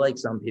I feel like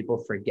some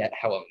people forget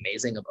how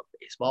amazing of a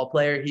baseball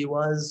player he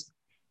was.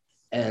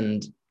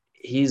 And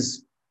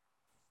he's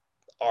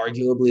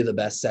arguably the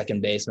best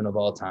second baseman of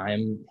all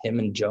time. Him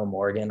and Joe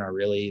Morgan are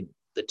really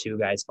the 2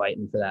 guys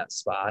fighting for that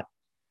spot.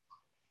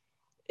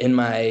 In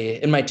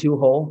my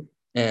 2-hole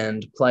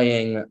and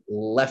playing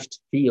left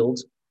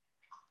field,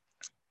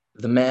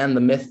 the man, the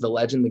myth, the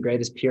legend, the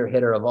greatest pure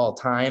hitter of all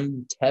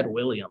time, Ted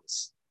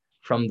Williams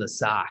from the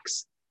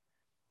Sox.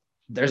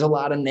 There's a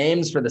lot of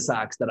names for the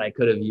Sox that I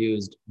could have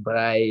used, but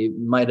I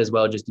might as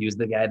well just use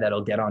the guy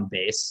that'll get on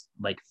base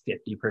like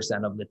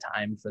 50% of the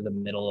time for the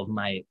middle of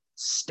my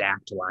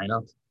stacked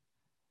lineup.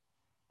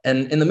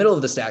 And in the middle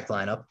of the stacked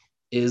lineup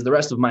is the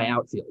rest of my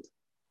outfield.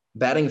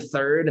 Batting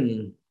third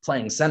and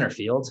playing center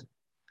field,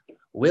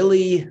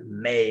 Willie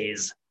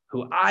Mays,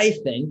 who I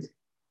think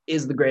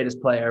is the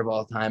greatest player of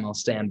all time. I'll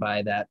stand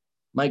by that.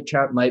 Mike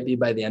Trout might be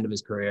by the end of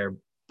his career,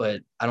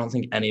 but I don't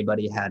think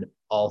anybody had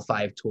all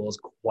five tools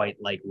quite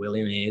like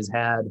Willie Mays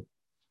had.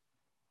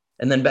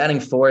 And then batting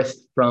fourth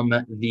from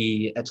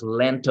the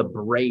Atlanta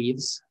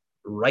Braves,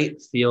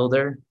 right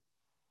fielder,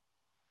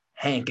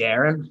 Hank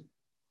Aaron,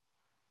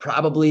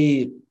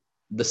 probably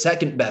the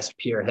second best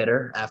pure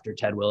hitter after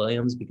Ted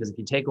Williams, because if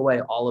you take away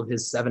all of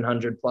his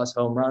 700 plus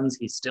home runs,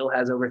 he still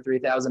has over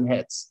 3,000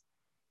 hits.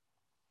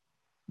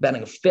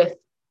 Batting fifth,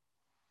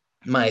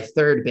 my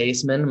third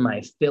baseman,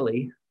 my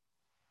Philly,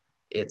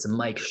 it's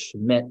Mike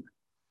Schmidt.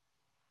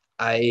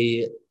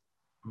 I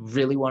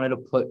really wanted to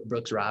put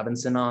Brooks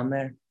Robinson on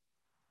there,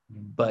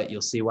 but you'll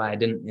see why I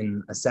didn't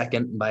in a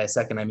second. And by a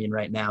second, I mean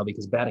right now,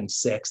 because batting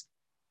sixth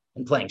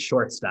and playing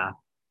shortstop,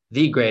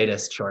 the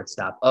greatest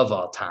shortstop of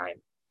all time,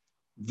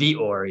 the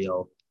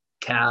Oriole,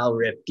 Cal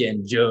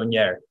Ripken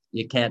Jr.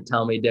 You can't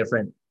tell me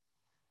different.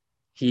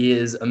 He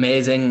is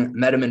amazing.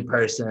 Met him in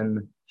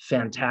person.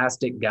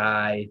 Fantastic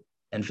guy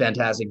and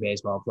fantastic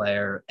baseball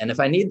player. And if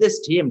I need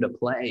this team to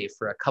play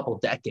for a couple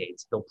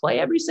decades, he'll play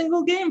every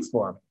single game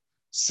for me.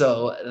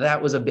 So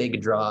that was a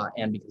big draw,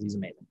 and because he's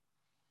amazing.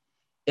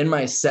 In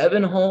my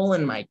 7-hole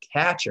and my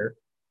catcher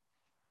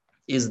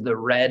is the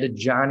Red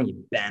Johnny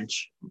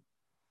Bench.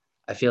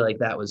 I feel like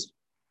that was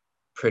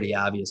pretty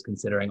obvious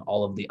considering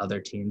all of the other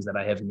teams that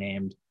I have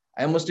named.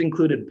 I almost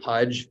included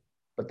Pudge,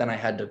 but then I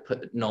had to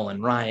put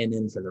Nolan Ryan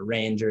in for the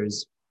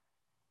Rangers.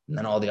 And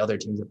then all the other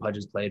teams that Pudge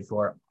has played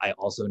for, I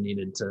also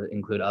needed to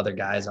include other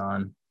guys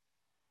on.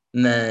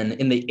 And then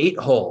in the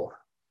 8-hole,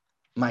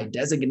 my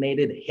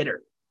designated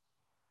hitter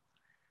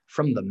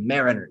from the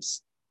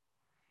Mariners.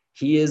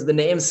 He is the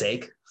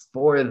namesake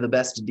for the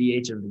best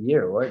DH of the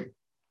year award,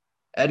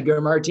 Edgar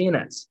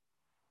Martinez.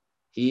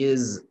 He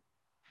is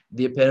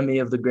the epitome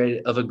of a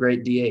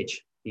great DH.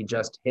 He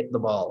just hit the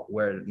ball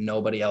where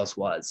nobody else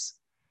was.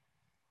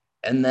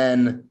 And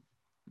then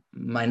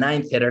my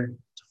 9th hitter,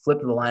 to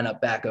flip the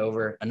lineup back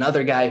over,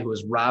 another guy who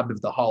was robbed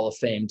of the Hall of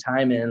Fame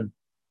time in,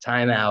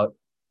 time out,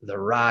 the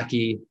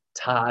Rocky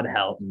Todd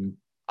Helton.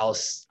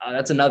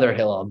 That's another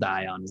hill I'll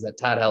die on, is that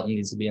Todd Helton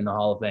needs to be in the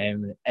Hall of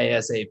Fame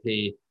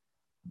ASAP.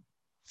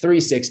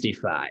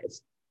 365.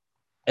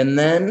 And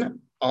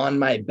then on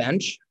my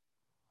bench,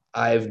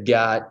 I've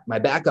got my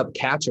backup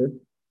catcher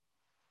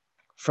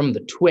from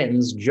the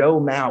Twins, Joe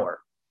Mauer.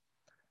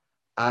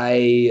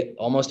 I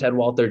almost had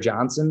Walter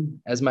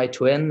Johnson as my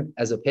twin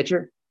as a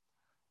pitcher,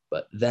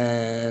 but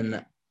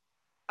then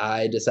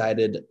I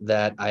decided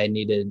that I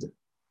needed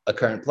a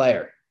current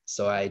player.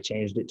 So I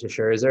changed it to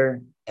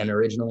Scherzer. And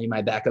originally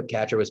my backup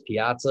catcher was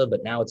Piazza,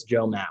 but now it's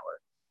Joe Mauer.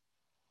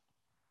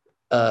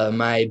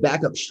 My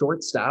backup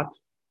shortstop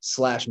 /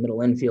 middle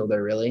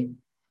infielder really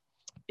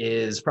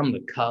is from the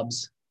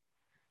Cubs,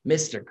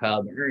 Mr.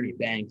 Cub, Ernie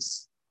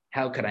Banks.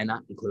 How could I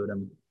not include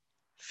him?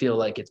 Feel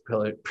like it's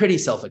pretty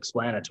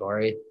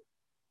self-explanatory.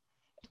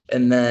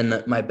 And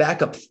then my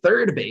backup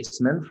third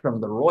baseman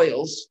from the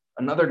Royals,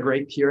 another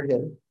great pure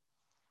hitter,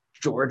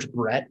 George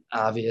Brett,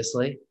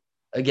 obviously.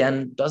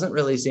 Again, doesn't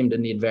really seem to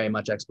need very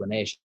much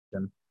explanation.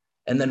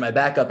 And then my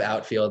backup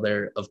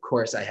outfielder, of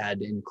course, I had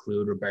to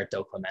include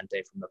Roberto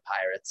Clemente from the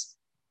Pirates.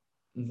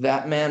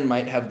 That man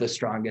might have the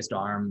strongest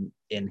arm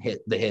in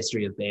the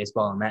history of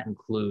baseball, and that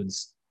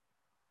includes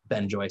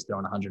Ben Joyce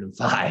throwing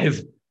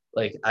 105.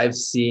 Like, I've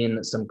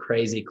seen some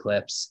crazy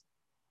clips,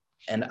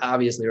 and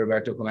obviously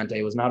Roberto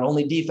Clemente was not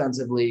only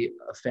defensively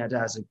a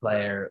fantastic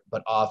player,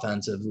 but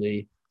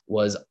offensively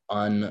was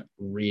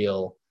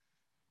unreal.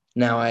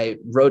 Now, I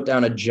wrote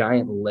down a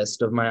giant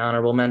list of my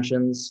honorable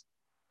mentions,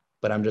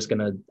 but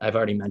I've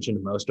already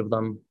mentioned most of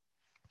them.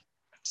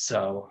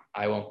 So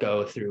I won't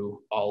go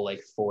through all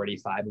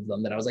 45 of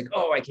them that I was like,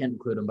 oh, I can't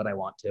include them, but I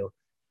want to.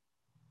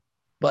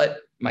 But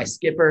my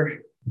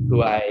skipper,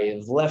 who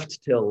I've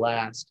left till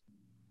last,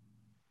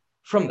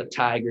 from the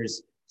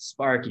Tigers,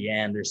 Sparky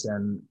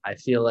Anderson. I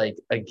feel like,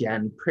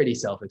 again, pretty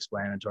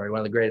self-explanatory. One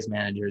of the greatest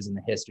managers in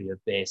the history of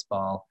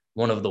baseball,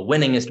 one of the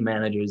winningest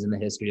managers in the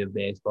history of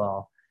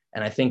baseball.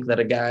 And I think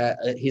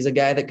that he's a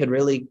guy that could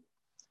really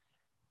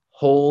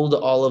hold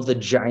all of the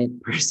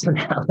giant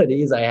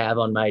personalities I have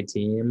on my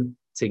team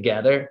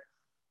together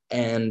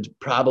and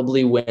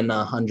probably win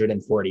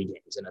 140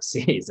 games in a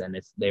season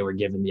if they were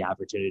given the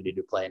opportunity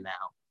to play now.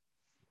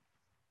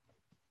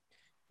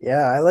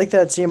 Yeah, I like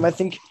that team. I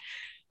think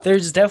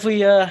there's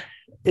definitely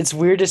it's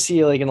weird to see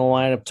in the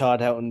lineup Todd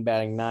Helton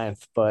batting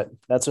 9th, but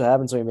that's what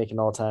happens when you make an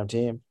all-time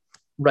team.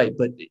 Right,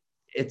 but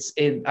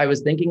I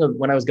was thinking of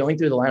when I was going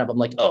through the lineup, I'm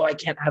like, oh, I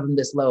can't have him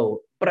this low,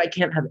 but I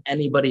can't have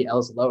anybody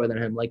else lower than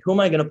him. Like, who am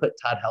I going to put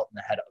Todd Helton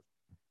ahead of?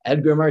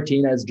 Edgar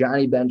Martinez,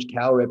 Johnny Bench,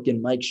 Cal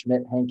Ripken, Mike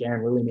Schmidt, Hank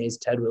Aaron, Willie Mays,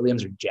 Ted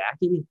Williams, or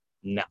Jackie?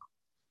 No.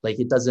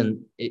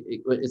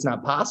 It's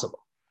not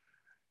possible.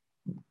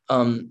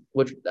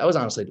 Which that was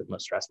honestly the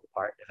most stressful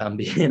part, if I'm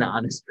being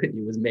honest with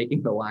you, was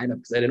making the lineup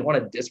because I didn't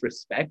want to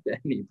disrespect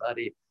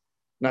anybody.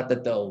 Not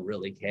that they'll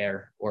really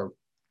care or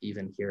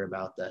even hear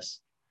about this,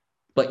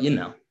 but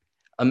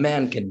a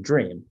man can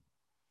dream.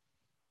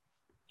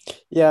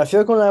 Yeah, I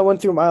feel like when I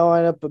went through my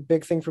lineup, a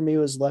big thing for me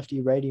was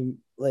lefty righty,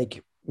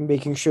 like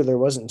making sure there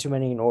wasn't too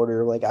many in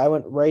order. Like I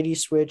went righty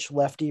switch,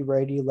 lefty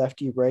righty,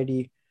 lefty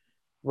righty,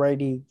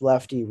 righty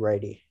lefty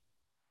righty.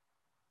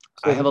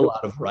 I So have a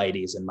lot of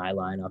righties in my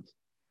lineup.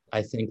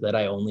 I think that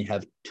I only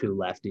have two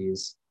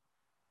lefties.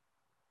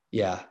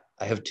 Yeah,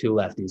 I have two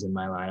lefties in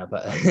my lineup.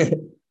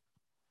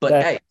 But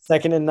that hey,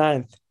 second and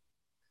ninth.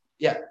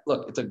 yeah,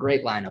 look, it's a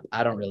great lineup.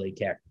 I don't really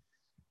care.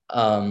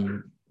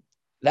 Um,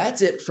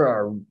 that's it for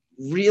our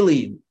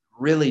really,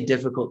 really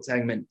difficult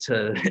segment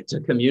to,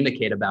 to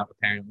communicate about,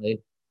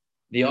 apparently.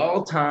 The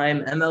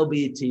all-time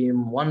MLB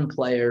team, one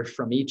player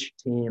from each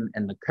team,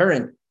 and the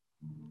current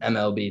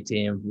MLB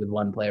team with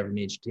one player from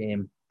each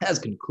team has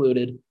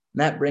concluded. And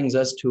that brings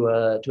us to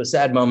a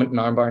sad moment in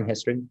Arm Barn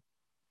history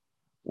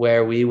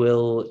where we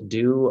will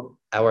do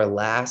our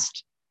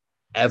last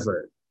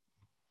ever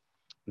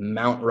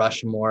Mount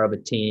Rushmore of a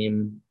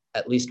team,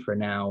 at least for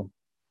now,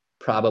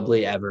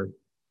 probably ever.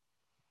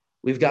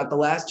 We've got the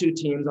last two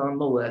teams on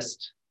the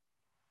list,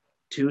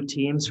 two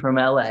teams from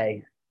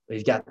LA.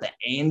 We've got the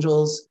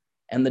Angels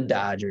and the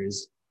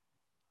Dodgers.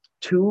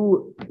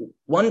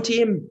 One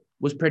team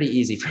was pretty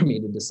easy for me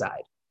to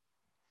decide.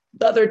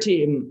 The other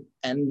team,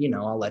 and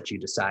I'll let you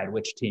decide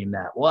which team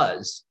that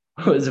was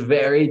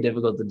very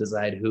difficult to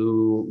decide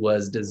who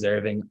was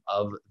deserving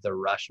of the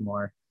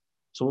Rushmore.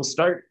 So we'll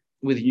start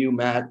with you,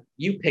 Matt.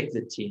 You pick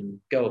the team.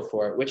 Go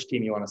for it. Which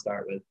team you want to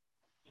start with?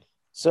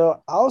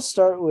 So I'll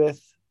start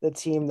with the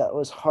team that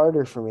was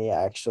harder for me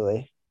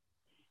actually,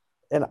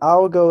 and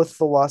I'll go with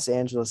the Los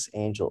Angeles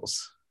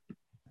Angels.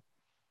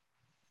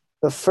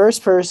 The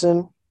first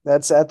person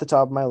that's at the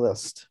top of my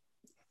list.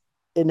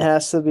 It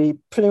has to be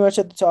pretty much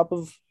at the top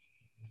of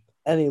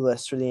any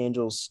list for the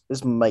Angels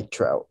is Mike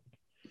Trout.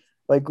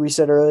 Like we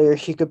said earlier,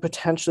 he could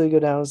potentially go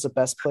down as the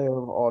best player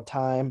of all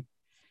time.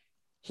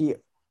 He,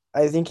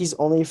 I think he's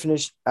only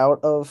finished out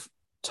of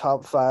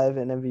top five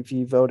in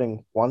MVP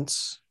voting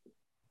once.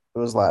 It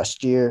was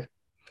last year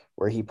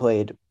where he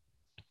played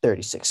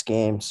 36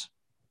 games.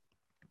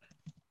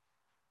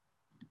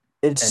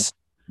 And It's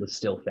was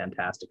still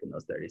fantastic in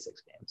those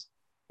 36 games.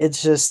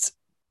 it's just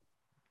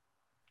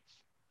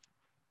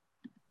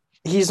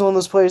he's one of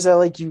those players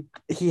that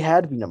he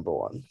had to be number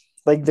one.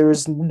 Like there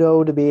was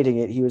no debating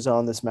it. He was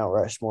on this Mount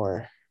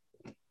Rushmore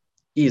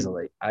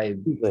Easily.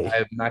 easily.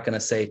 I'm not going to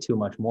say too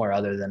much more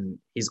other than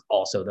he's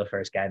also the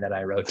first guy that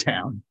I wrote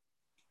down.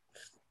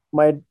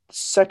 My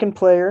second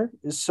player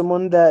is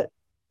someone that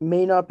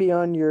may not be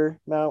on your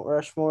Mount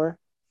Rushmore,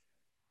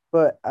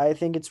 but I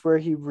think it's where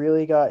he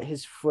really got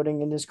his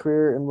footing in his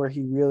career and where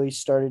he really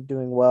started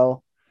doing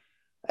well.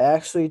 I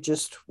actually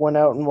just went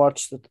out and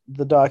watched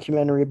the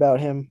documentary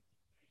about him,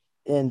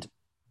 and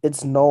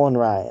it's Nolan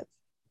Ryan.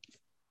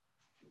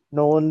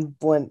 Nolan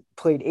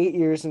played 8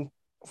 years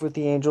with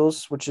the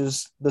Angels, which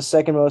is the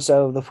second most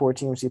out of the four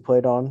teams he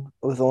played on,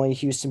 with only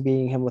Houston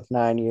beating him with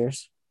 9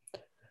 years.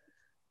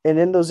 And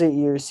in those 8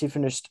 years, he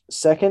finished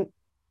second,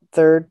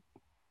 third,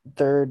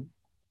 third,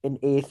 and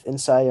eighth in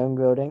Cy Young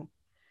voting.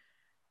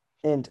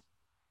 And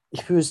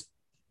he was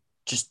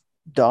just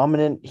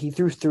dominant. He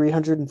threw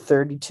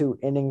 332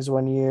 innings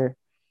one year.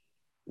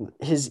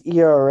 His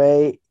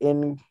ERA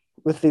in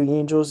with the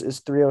Angels is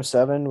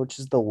 307, which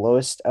is the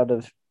lowest out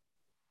of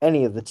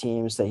any of the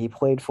teams that he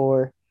played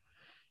for.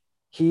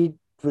 He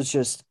was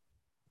just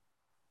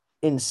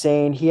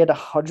insane. He had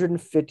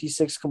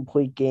 156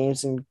 complete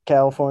games in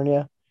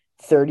California,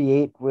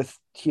 38 with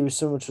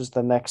Houston, which was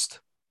the next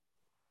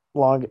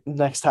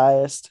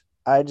highest.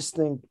 I just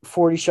think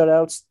 40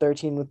 shutouts,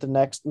 13 with the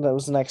next that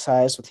was the next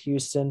highest with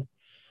Houston.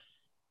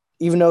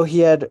 Even though he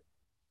had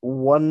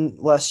one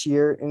less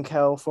year in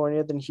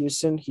California than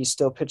Houston, he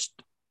still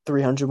pitched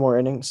 300 more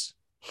innings.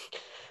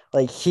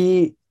 Like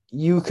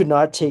you could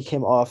not take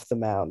him off the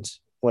mound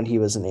when he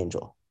was an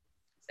Angel.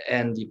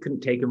 And you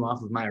couldn't take him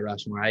off of my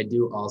Rushmore. I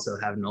do also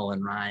have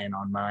Nolan Ryan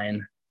on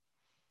mine.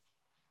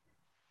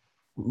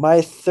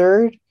 My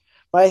third,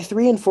 my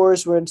three and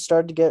fours would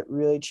start to get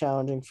really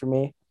challenging for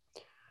me.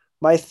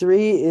 My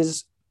three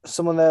is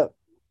someone that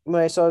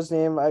when I saw his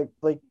name, I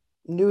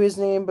knew his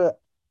name, but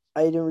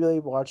I didn't really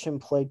watch him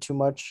play too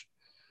much.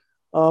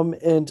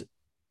 And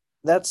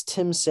that's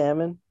Tim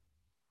Salmon.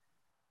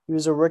 He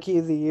was a rookie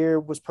of the year,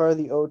 was part of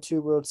the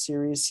 02 World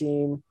Series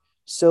team,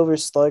 Silver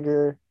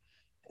Slugger,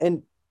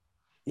 and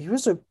he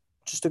was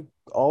just a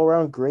all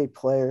around great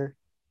player.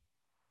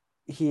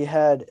 He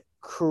had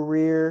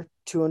career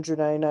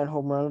 299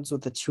 home runs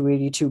with a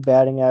 282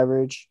 batting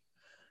average,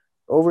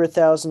 over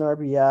 1,000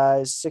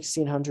 RBIs,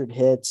 1,600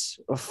 hits,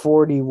 a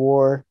 40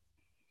 WAR.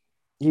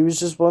 He was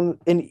just one.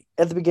 And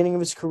at the beginning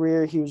of his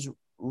career, he was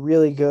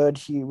really good.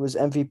 He was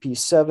MVP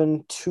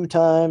seven, 2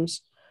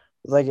 times.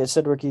 Like I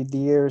said, rookie of the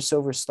year,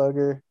 Silver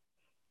Slugger.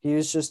 He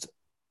was just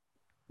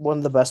one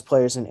of the best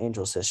players in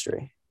Angels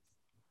history.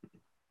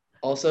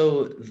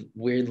 Also,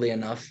 weirdly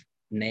enough,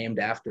 named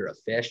after a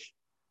fish,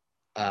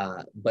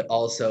 but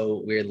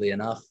also weirdly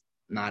enough,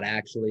 not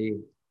actually.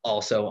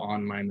 also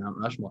on my Mount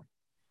Rushmore.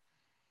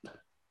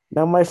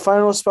 Now, my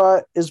final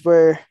spot is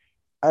where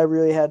I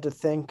really had to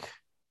think,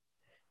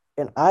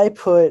 and I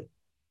put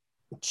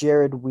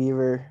Jared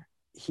Weaver.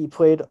 He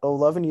played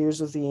 11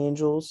 years with the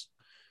Angels.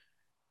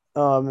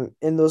 In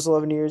those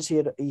 11 years, he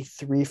had a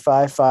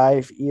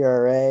 3.55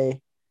 ERA.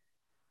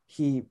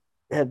 He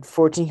had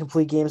 14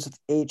 complete games with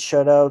 8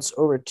 shutouts,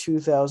 over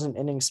 2,000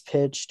 innings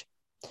pitched.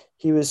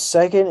 He was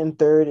second,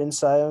 third, and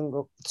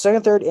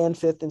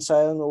fifth in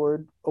Cy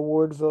Young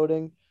award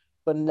voting,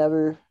 but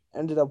never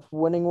ended up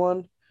winning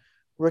one.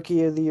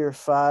 Rookie of the Year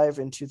 5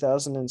 in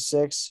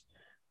 2006,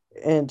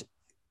 and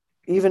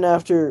even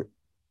after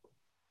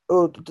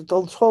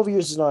the 12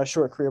 years is not a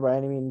short career by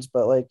any means,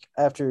 but like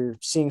after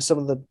seeing some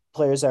of the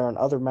players that are on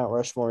other Mount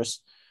Rushmores,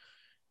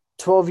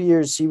 12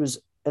 years he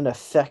was an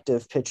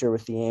effective pitcher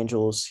with the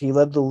Angels. He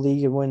led the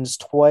league in wins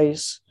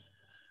twice,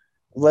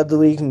 led the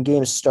league in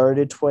games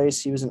started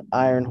twice. He was an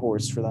iron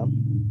horse for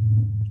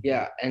them.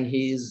 Yeah, and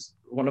he's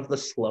one of the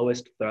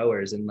slowest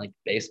throwers in like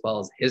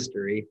baseball's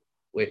history,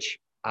 which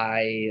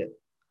I've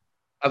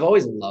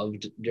always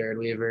loved Jared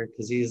Weaver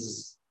because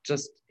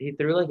he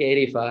threw like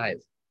 85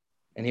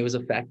 and he was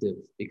effective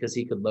because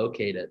he could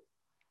locate it.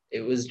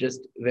 It was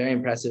just very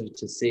impressive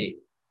to see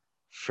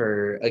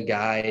for a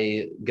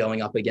guy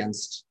going up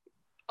against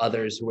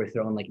others who were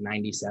throwing like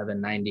 97,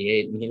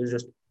 98, and he was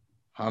just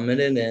humming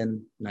it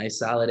in, nice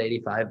solid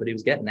 85, but he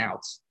was getting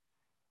outs.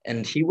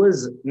 And he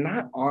was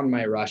not on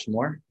my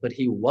Rushmore, but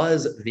he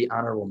was the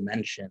honorable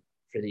mention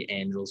for the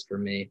Angels for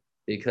me,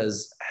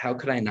 because how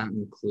could I not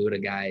include a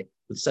guy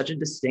with such a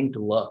distinct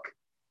look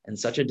and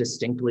such a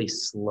distinctly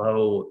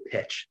slow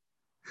pitch?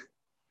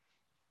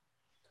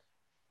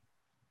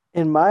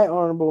 In my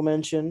honorable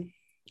mention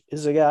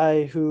is a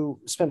guy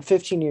who spent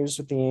 15 years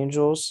with the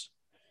Angels.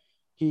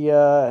 He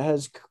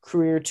has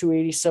career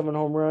 287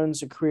 home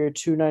runs, a career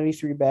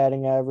 293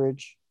 batting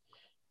average.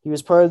 He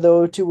was part of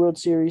the 02 World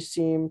Series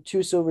team,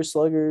 2 Silver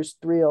Sluggers,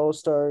 3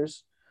 All-Star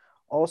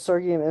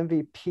Game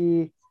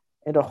MVP,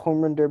 and a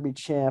Home Run Derby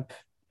champ.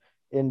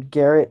 And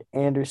Garrett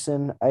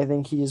Anderson, I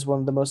think he is one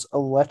of the most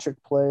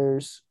electric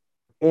players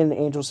in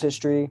Angels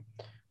history.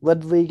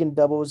 Led the league in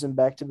doubles in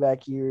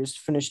back-to-back years.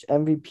 Finished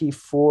MVP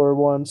 4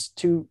 once,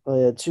 two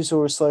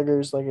Silver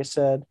Sluggers, like I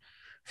said.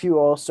 A few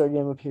All-Star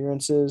Game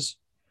appearances.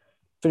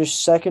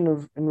 Finished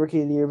second in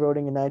Rookie of the Year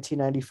voting in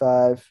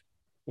 1995.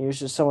 He was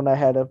just someone I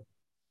had to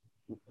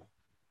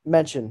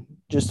mention.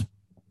 Just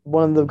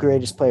one of the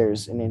greatest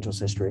players in Angels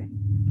history.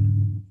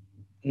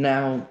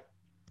 Now,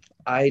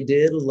 I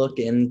did look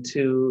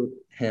into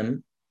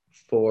him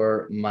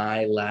for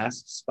my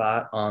last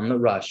spot on the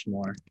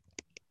Rushmore,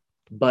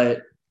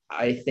 but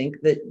I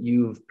think that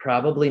you've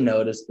probably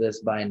noticed this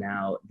by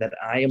now that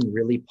I am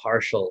really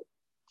partial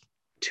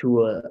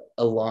to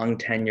a long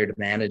tenured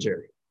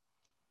manager.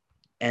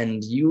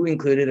 And you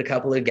included a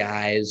couple of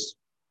guys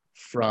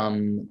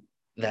from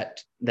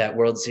that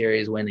World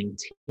Series winning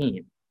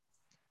team.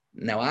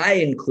 Now, I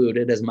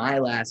included as my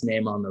last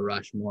name on the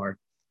Rushmore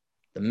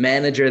the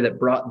manager that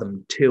brought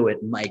them to it,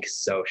 Mike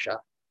Scioscia.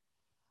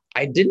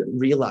 I didn't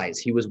realize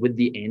he was with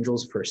the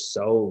Angels for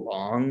so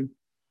long,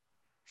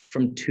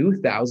 from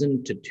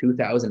 2000 to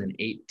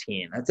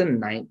 2018. That's a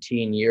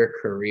 19-year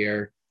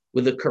career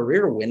with a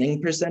career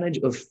winning percentage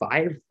of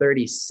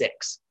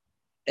 536.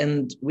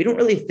 And we don't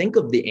really think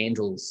of the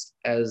Angels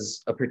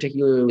as a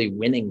particularly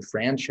winning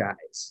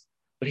franchise,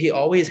 but he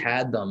always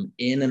had them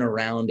in and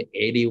around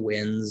 80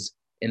 wins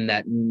in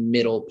that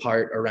middle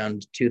part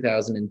around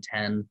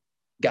 2010,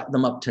 got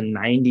them up to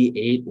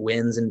 98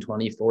 wins in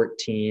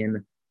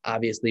 2014,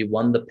 obviously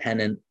won the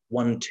pennant,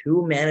 won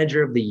 2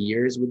 manager of the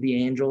years with the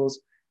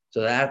Angels.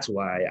 So that's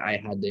why I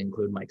had to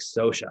include Mike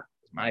Scioscia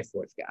as my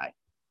 4th guy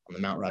on the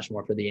Mount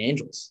Rushmore for the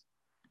Angels.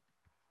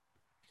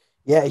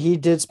 Yeah, he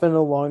did spend a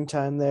long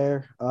time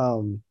there.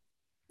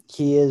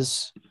 He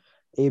is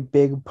a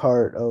big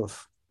part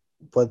of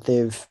what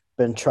they've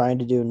been trying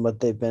to do and what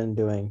they've been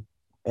doing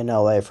in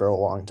LA for a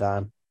long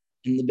time.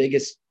 And the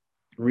biggest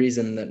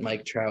reason that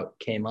Mike Trout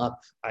came up,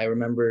 I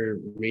remember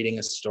reading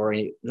a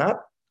story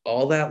not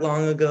all that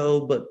long ago,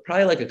 but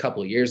probably like a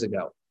couple of years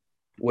ago,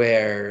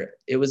 where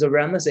it was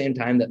around the same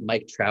time that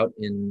Mike Trout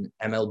in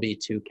MLB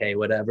 2K,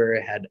 whatever,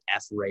 had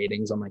F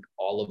ratings on like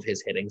all of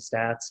his hitting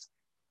stats.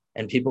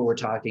 And people were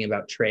talking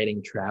about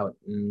trading Trout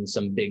and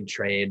some big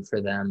trade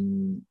for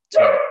them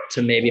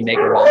to maybe make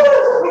a run.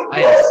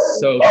 I am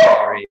so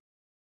sorry.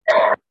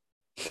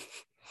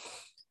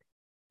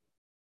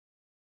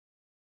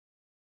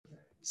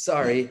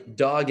 Sorry,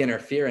 dog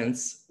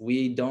interference.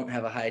 We don't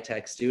have a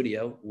high-tech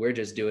studio. We're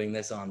just doing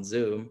this on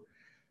Zoom.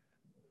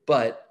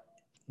 But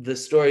the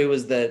story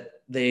was that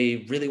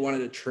they really wanted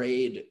to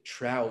trade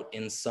Trout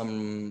in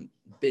some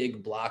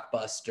big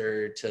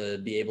blockbuster to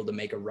be able to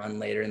make a run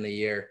later in the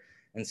year.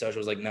 And Scioscia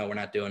was like, no, we're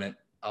not doing it.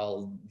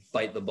 I'll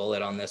bite the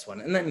bullet on this one.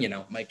 And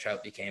then, Mike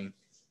Trout became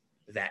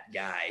that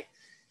guy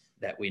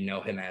that we know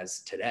him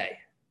as today.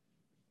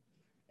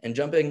 And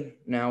jumping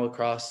now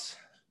across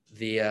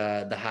the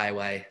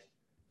highway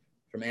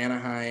from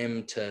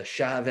Anaheim to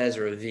Chavez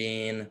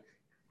Ravine,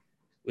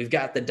 we've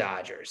got the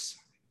Dodgers.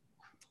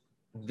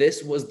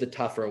 this was the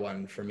tougher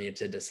one for me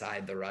to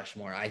decide the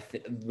Rushmore.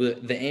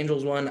 The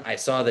Angels one, I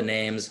saw the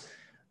names,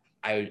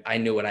 I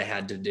knew what I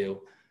had to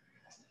do.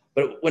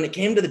 But when it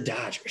came to the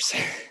Dodgers,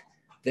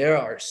 there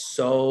are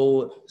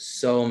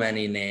so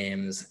many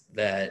names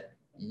that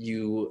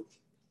you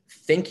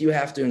think you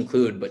have to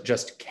include, but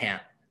just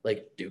can't.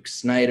 Like Duke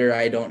Snyder,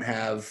 I don't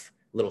have.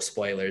 Little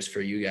spoilers for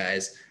you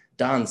guys.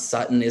 Don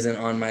Sutton isn't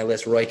on my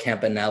list. Roy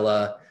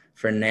Campanella,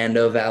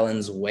 Fernando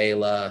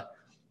Valenzuela,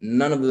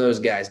 none of those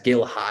guys.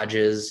 Gil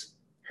Hodges,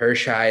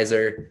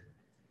 Hershiser,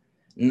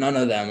 none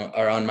of them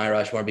are on my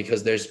Rushmore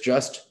because there's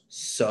just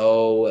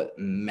so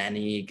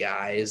many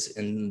guys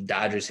in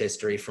Dodgers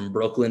history from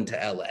Brooklyn to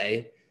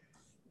LA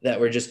that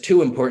were just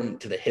too important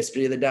to the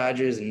history of the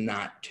Dodgers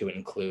not to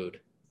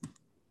include.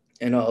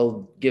 And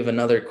I'll give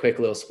another quick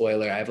little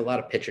spoiler. I have a lot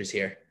of pitchers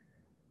here.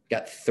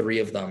 Got 3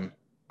 of them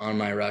on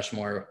my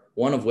Rushmore,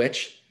 one of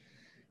which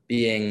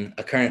being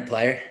a current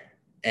player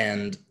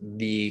and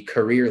the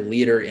career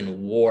leader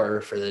in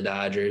WAR for the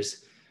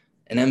Dodgers,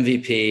 an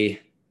MVP,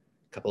 a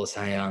couple of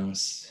Cy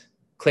Youngs,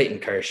 Clayton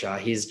Kershaw.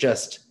 He's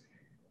just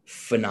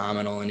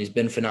phenomenal, and he's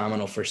been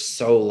phenomenal for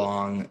so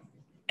long.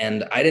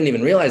 And I didn't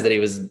even realize that he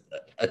was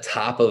a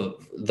top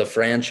of the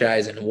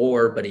franchise in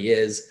WAR, but he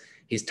is.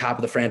 He's top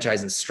of the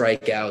franchise in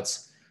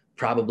strikeouts,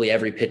 probably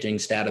every pitching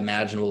stat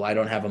imaginable. I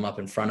don't have him up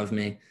in front of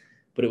me,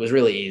 but it was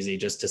really easy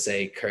just to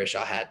say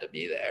Kershaw had to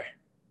be there.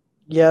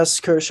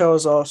 Yes, Kershaw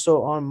is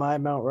also on my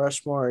Mount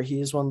Rushmore.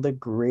 He is one of the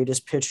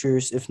greatest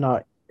pitchers, if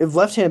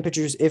left-handed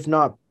pitchers, if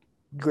not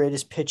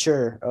greatest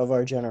pitcher of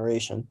our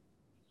generation.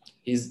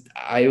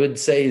 I would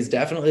say he's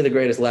definitely the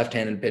greatest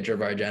left-handed pitcher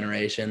of our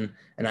generation.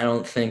 And I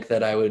don't think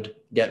that I would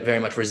get very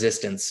much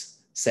resistance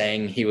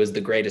saying he was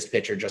the greatest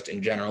pitcher just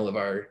in general of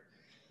our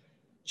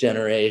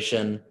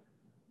generation.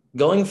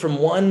 Going from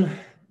one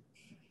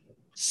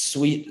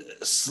sweet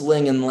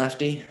slinging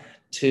lefty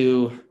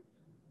to,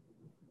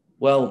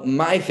 well,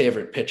 my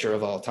favorite pitcher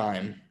of all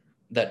time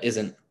that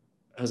isn't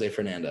Jose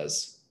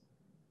Fernandez.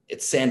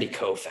 It's Sandy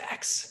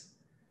Koufax.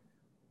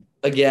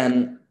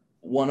 Again,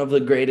 one of the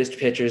greatest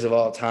pitchers of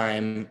all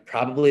time,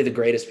 probably the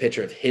greatest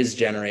pitcher of his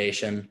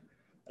generation.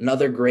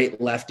 Another great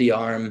lefty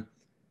arm,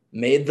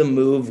 made the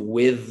move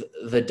with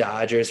the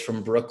Dodgers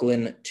from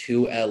Brooklyn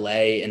to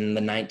LA in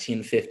the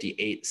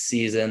 1958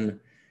 season,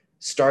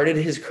 started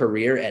his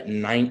career at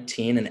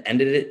 19 and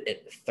ended it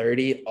at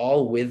 30,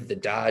 all with the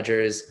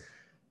Dodgers,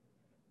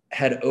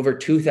 had over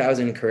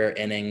 2,000 career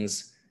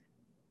innings,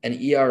 an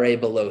ERA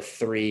below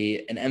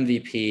 3, an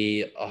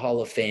MVP, a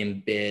Hall of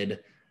Fame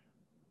bid,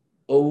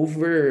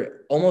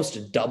 over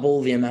almost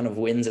double the amount of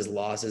wins as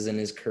losses in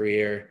his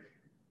career.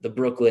 The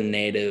Brooklyn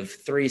native,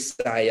 3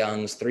 Cy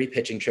Youngs, 3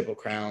 pitching triple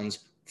crowns,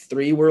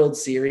 3 World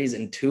Series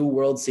and 2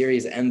 World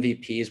Series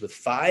MVPs with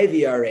 5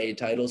 ERA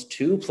titles,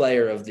 2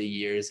 Player of the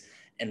Years,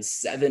 and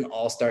 7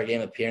 All-Star Game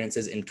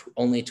appearances in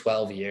only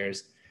 12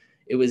 years.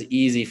 It was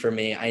easy for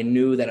me. I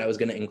knew that I was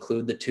going to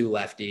include the 2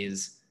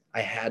 lefties.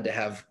 I had to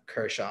have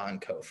Kershaw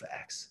and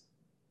Koufax.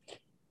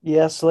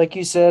 Yes, like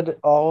you said,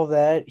 all of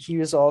that. He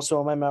was also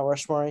on my Mount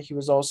Rushmore. He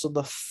was also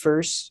the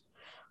first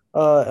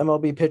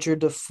MLB pitcher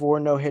to 4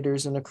 no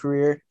hitters in a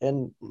career.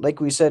 And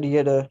like we said, he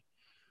had a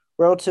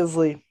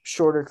relatively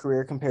shorter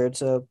career compared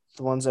to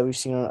the ones that we've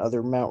seen on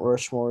other Mount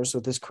Rushmores,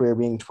 with his career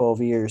being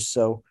 12 years.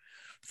 So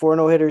 4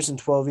 no hitters in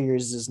 12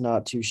 years is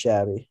not too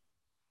shabby.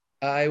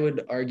 I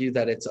would argue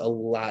that it's a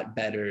lot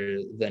better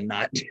than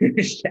not too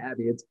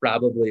shabby. It's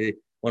probably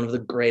one of the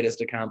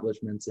greatest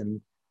accomplishments in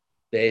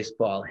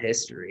baseball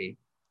history.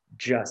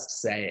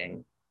 Just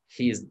saying.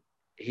 He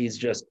was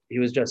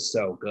just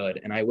so good.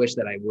 And I wish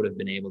that I would have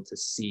been able to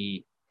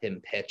see him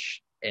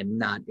pitch and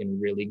not in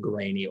really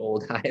grainy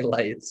old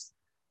highlights.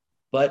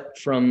 But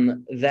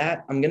from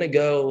that, I'm going to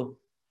go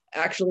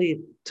actually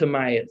to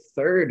my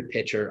third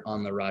pitcher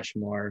on the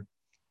Rushmore,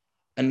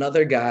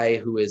 another guy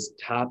who is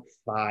top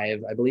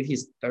 5. I believe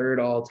he's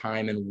 3rd all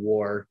time in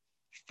WAR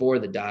for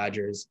the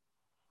Dodgers.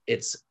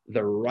 It's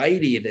the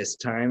righty this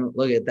time.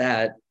 Look at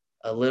that.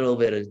 A little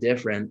bit of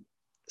different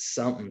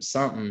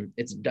something.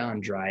 It's Don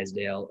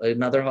Drysdale,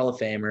 another Hall of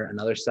Famer,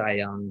 another Cy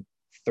Young,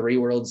 3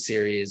 World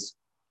Series,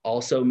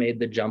 also made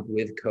the jump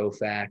with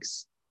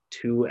Koufax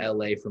to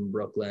LA from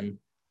Brooklyn,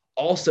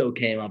 also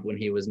came up when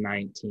he was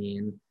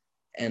 19,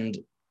 and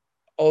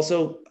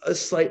also a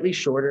slightly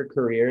shorter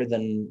career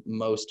than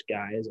most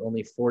guys,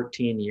 only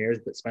 14 years,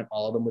 but spent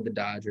all of them with the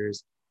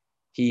Dodgers.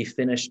 He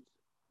finished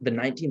the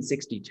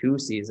 1962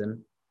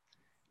 season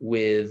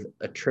with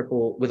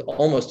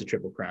almost a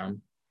triple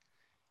crown,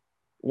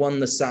 won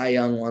the Cy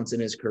Young once in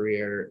his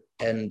career,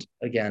 and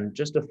again,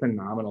 just a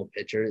phenomenal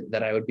pitcher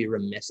that I would be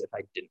remiss if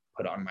I didn't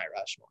put on my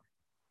Rushmore.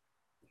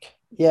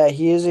 Yeah,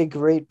 he is a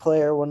great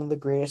player, one of the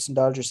greatest in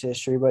Dodgers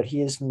history, but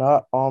he is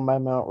not on my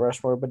Mount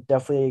Rushmore, but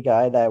definitely a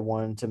guy that I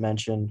wanted to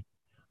mention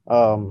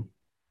um,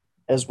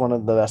 as one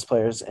of the best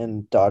players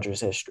in Dodgers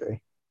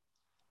history.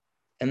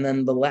 And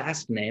then the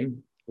last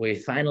name, we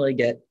finally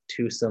get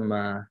to some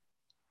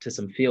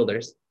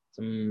fielders.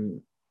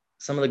 Some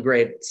of the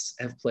greats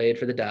have played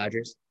for the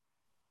Dodgers,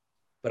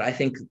 but I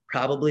think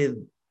probably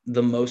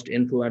the most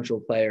influential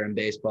player in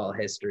baseball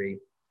history,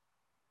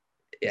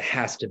 it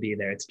has to be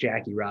there. It's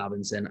Jackie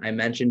Robinson. I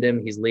mentioned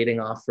him. He's leading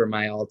off for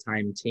my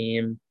all-time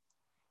team.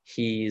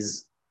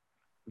 He's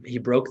he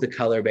broke the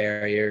color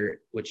barrier,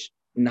 which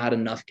not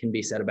enough can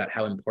be said about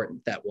how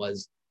important that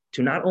was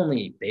to not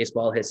only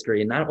baseball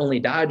history, not only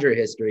Dodger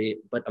history,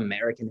 but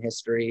American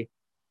history.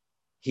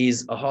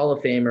 He's a Hall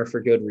of Famer for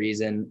good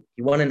reason.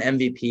 He won an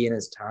MVP in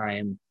his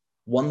time,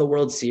 won the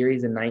World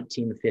Series in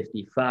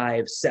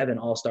 1955, 7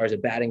 All-Stars, a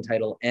batting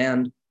title,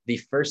 and the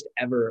first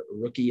ever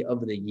Rookie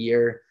of the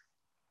Year.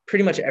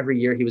 Pretty much every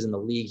year he was in the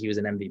league, he was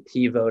in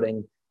MVP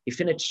voting. He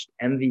finished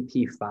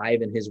MVP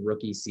 5 in his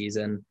rookie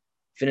season,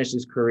 finished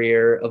his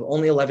career of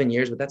only 11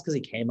 years, but that's because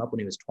he came up when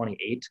he was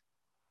 28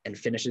 and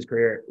finished his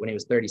career when he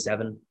was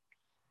 37.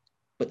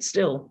 But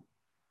still,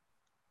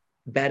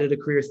 batted a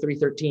career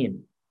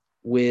 313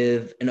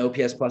 with an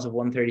OPS plus of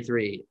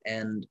 133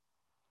 and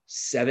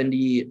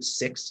 200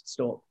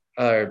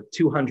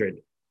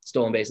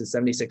 stolen bases,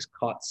 76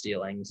 caught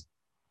stealings,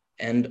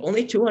 and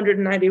only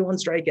 291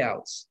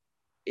 strikeouts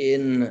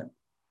in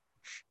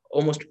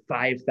almost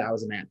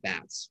 5,000 at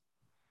bats.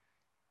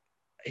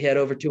 He had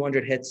over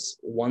 200 hits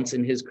once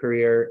in his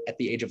career at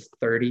the age of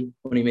 30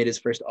 when he made his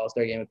first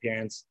All-Star game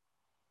appearance.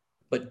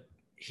 But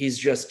he's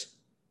just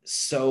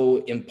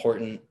so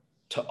important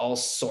to all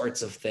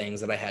sorts of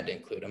things that I had to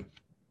include him.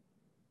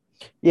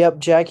 Yep,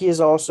 Jackie is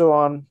also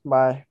on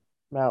my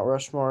Mount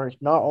Rushmore.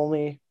 Not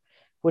only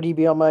would he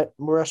be on my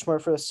Rushmore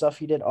for the stuff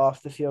he did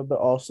off the field, but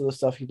also the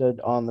stuff he did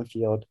on the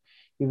field.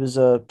 He was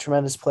a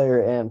tremendous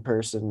player and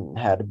person,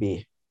 had to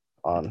be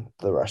on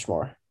the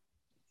Rushmore.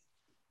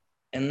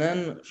 And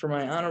then for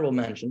my honorable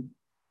mention,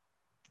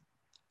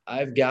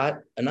 I've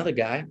got another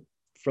guy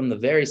from the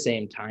very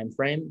same time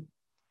frame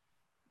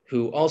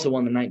who also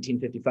won the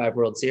 1955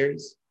 World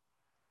Series.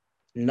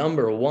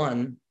 Number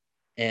one,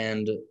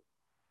 and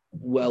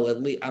well,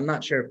 at least I'm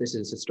not sure if this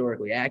is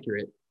historically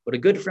accurate, but a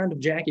good friend of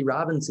Jackie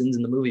Robinson's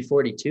in the movie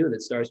 42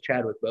 that stars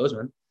Chadwick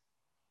Boseman,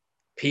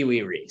 Pee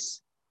Wee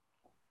Reese.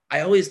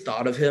 I always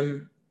thought of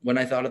him when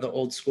I thought of the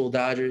old school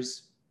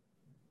Dodgers,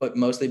 but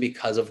mostly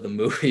because of the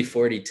movie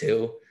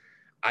 42.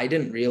 I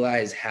didn't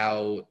realize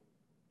how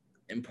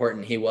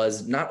important he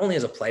was, not only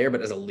as a player,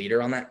 but as a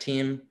leader on that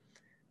team,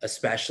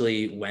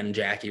 especially when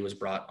Jackie was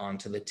brought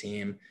onto the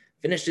team.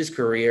 Finished his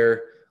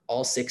career,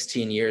 all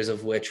 16 years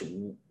of which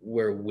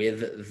were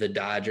with the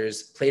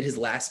Dodgers. Played his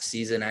last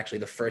season, actually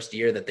the first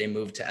year that they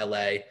moved to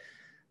LA.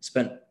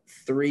 Spent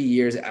 3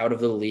 years out of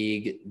the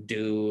league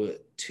due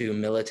to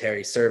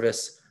military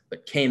service,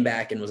 but came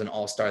back and was an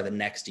all-star the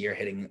next year,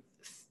 hitting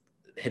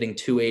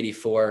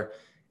 284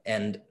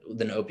 and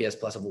with an OPS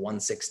plus of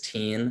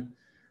 116.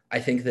 I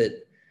think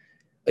that,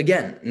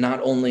 again,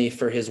 not only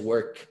for his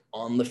work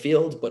on the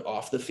field, but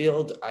off the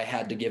field, I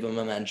had to give him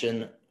a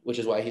mention, which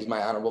is why he's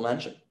my honorable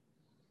mention.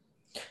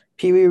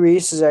 Pee Wee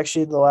Reese is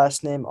actually the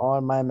last name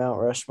on my Mount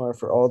Rushmore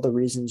for all the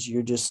reasons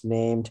you just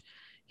named.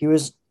 He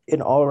was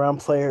an all around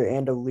player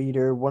and a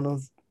leader, one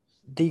of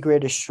the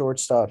greatest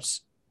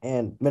shortstops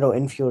and middle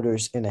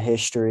infielders in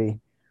history.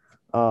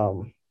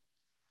 Um,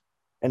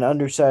 an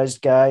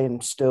undersized guy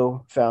and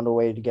still found a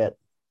way to get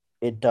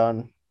it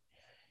done.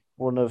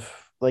 One of,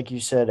 like you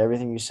said,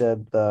 everything you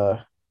said,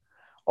 the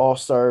all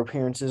star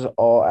appearances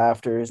all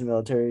after his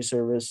military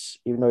service,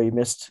 even though he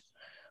missed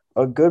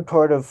a good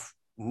part of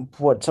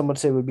what some would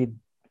say would be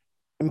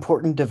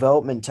important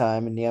development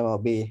time in the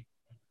MLB,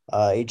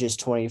 ages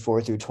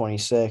 24 through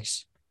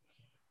 26,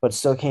 but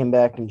still came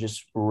back and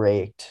just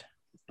raked.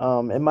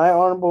 And my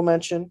honorable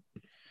mention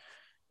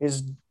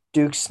is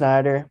Duke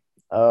Snyder,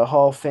 a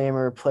Hall of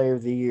Famer, Player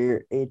of the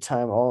Year,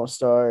 8-time All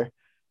Star,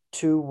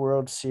 2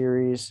 World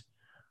Series.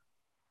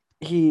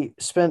 He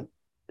spent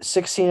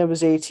 16 of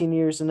his 18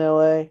 years in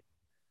LA,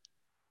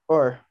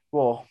 or,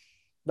 well,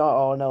 not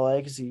all in LA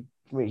because he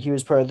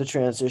was part of the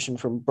transition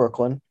from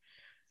Brooklyn,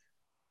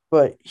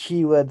 but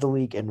he led the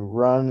league in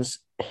runs,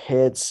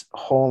 hits,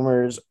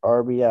 homers,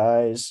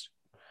 RBIs,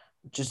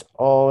 just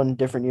all in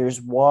different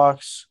years,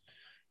 walks.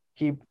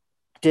 He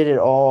did it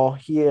all.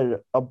 He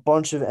had a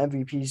bunch of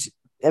MVP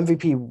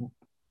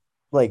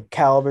like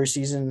caliber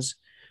seasons,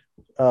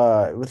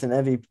 with an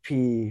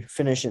MVP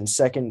finish in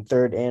second,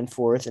 third, and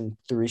fourth in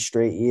 3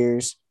 straight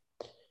years.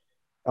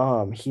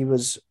 He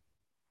was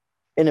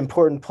an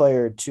important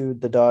player to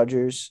the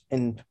Dodgers,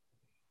 and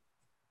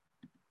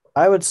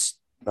I would.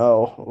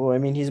 Oh, well, I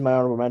mean, he's my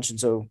honorable mention,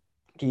 so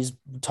he's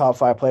top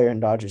 5 player in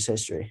Dodgers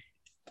history.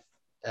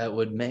 That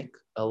would make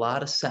a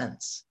lot of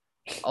sense.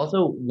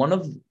 Also, one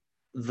of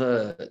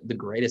the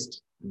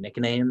greatest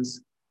nicknames,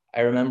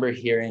 I remember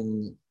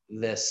hearing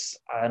this.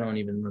 I don't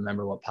even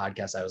remember what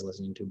podcast I was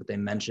listening to, but they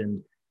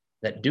mentioned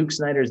that Duke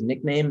Snyder's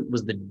nickname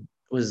was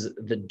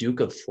the Duke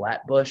of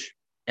Flatbush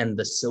and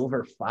the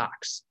Silver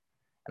Fox.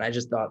 And I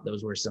just thought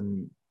those were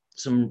some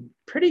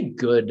pretty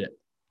good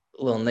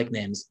little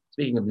nicknames.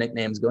 Speaking of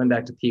nicknames, going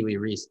back to Pee Wee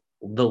Reese,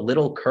 the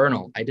Little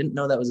Colonel. I didn't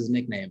know that was his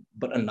nickname,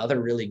 but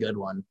another really good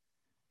one.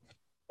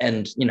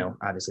 And,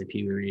 obviously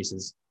Pee Wee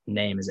Reese's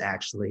name is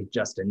actually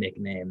just a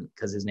nickname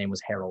because his name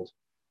was Harold.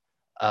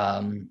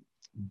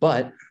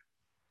 But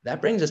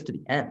that brings us to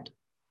the end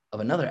of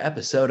another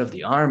episode of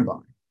the Arm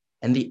Barn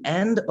and the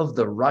end of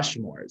the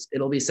Rushmores.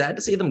 It'll be sad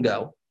to see them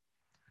go,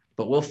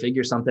 but we'll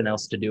figure something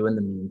else to do in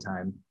the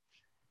meantime.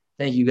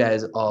 Thank you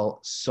guys all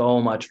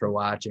so much for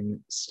watching.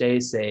 Stay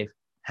safe.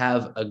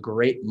 Have a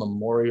great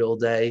Memorial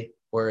Day,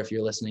 or if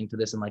you're listening to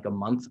this in like a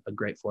month, a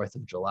great 4th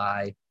of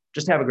July.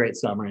 Just have a great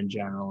summer in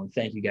general. And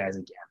thank you guys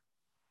again.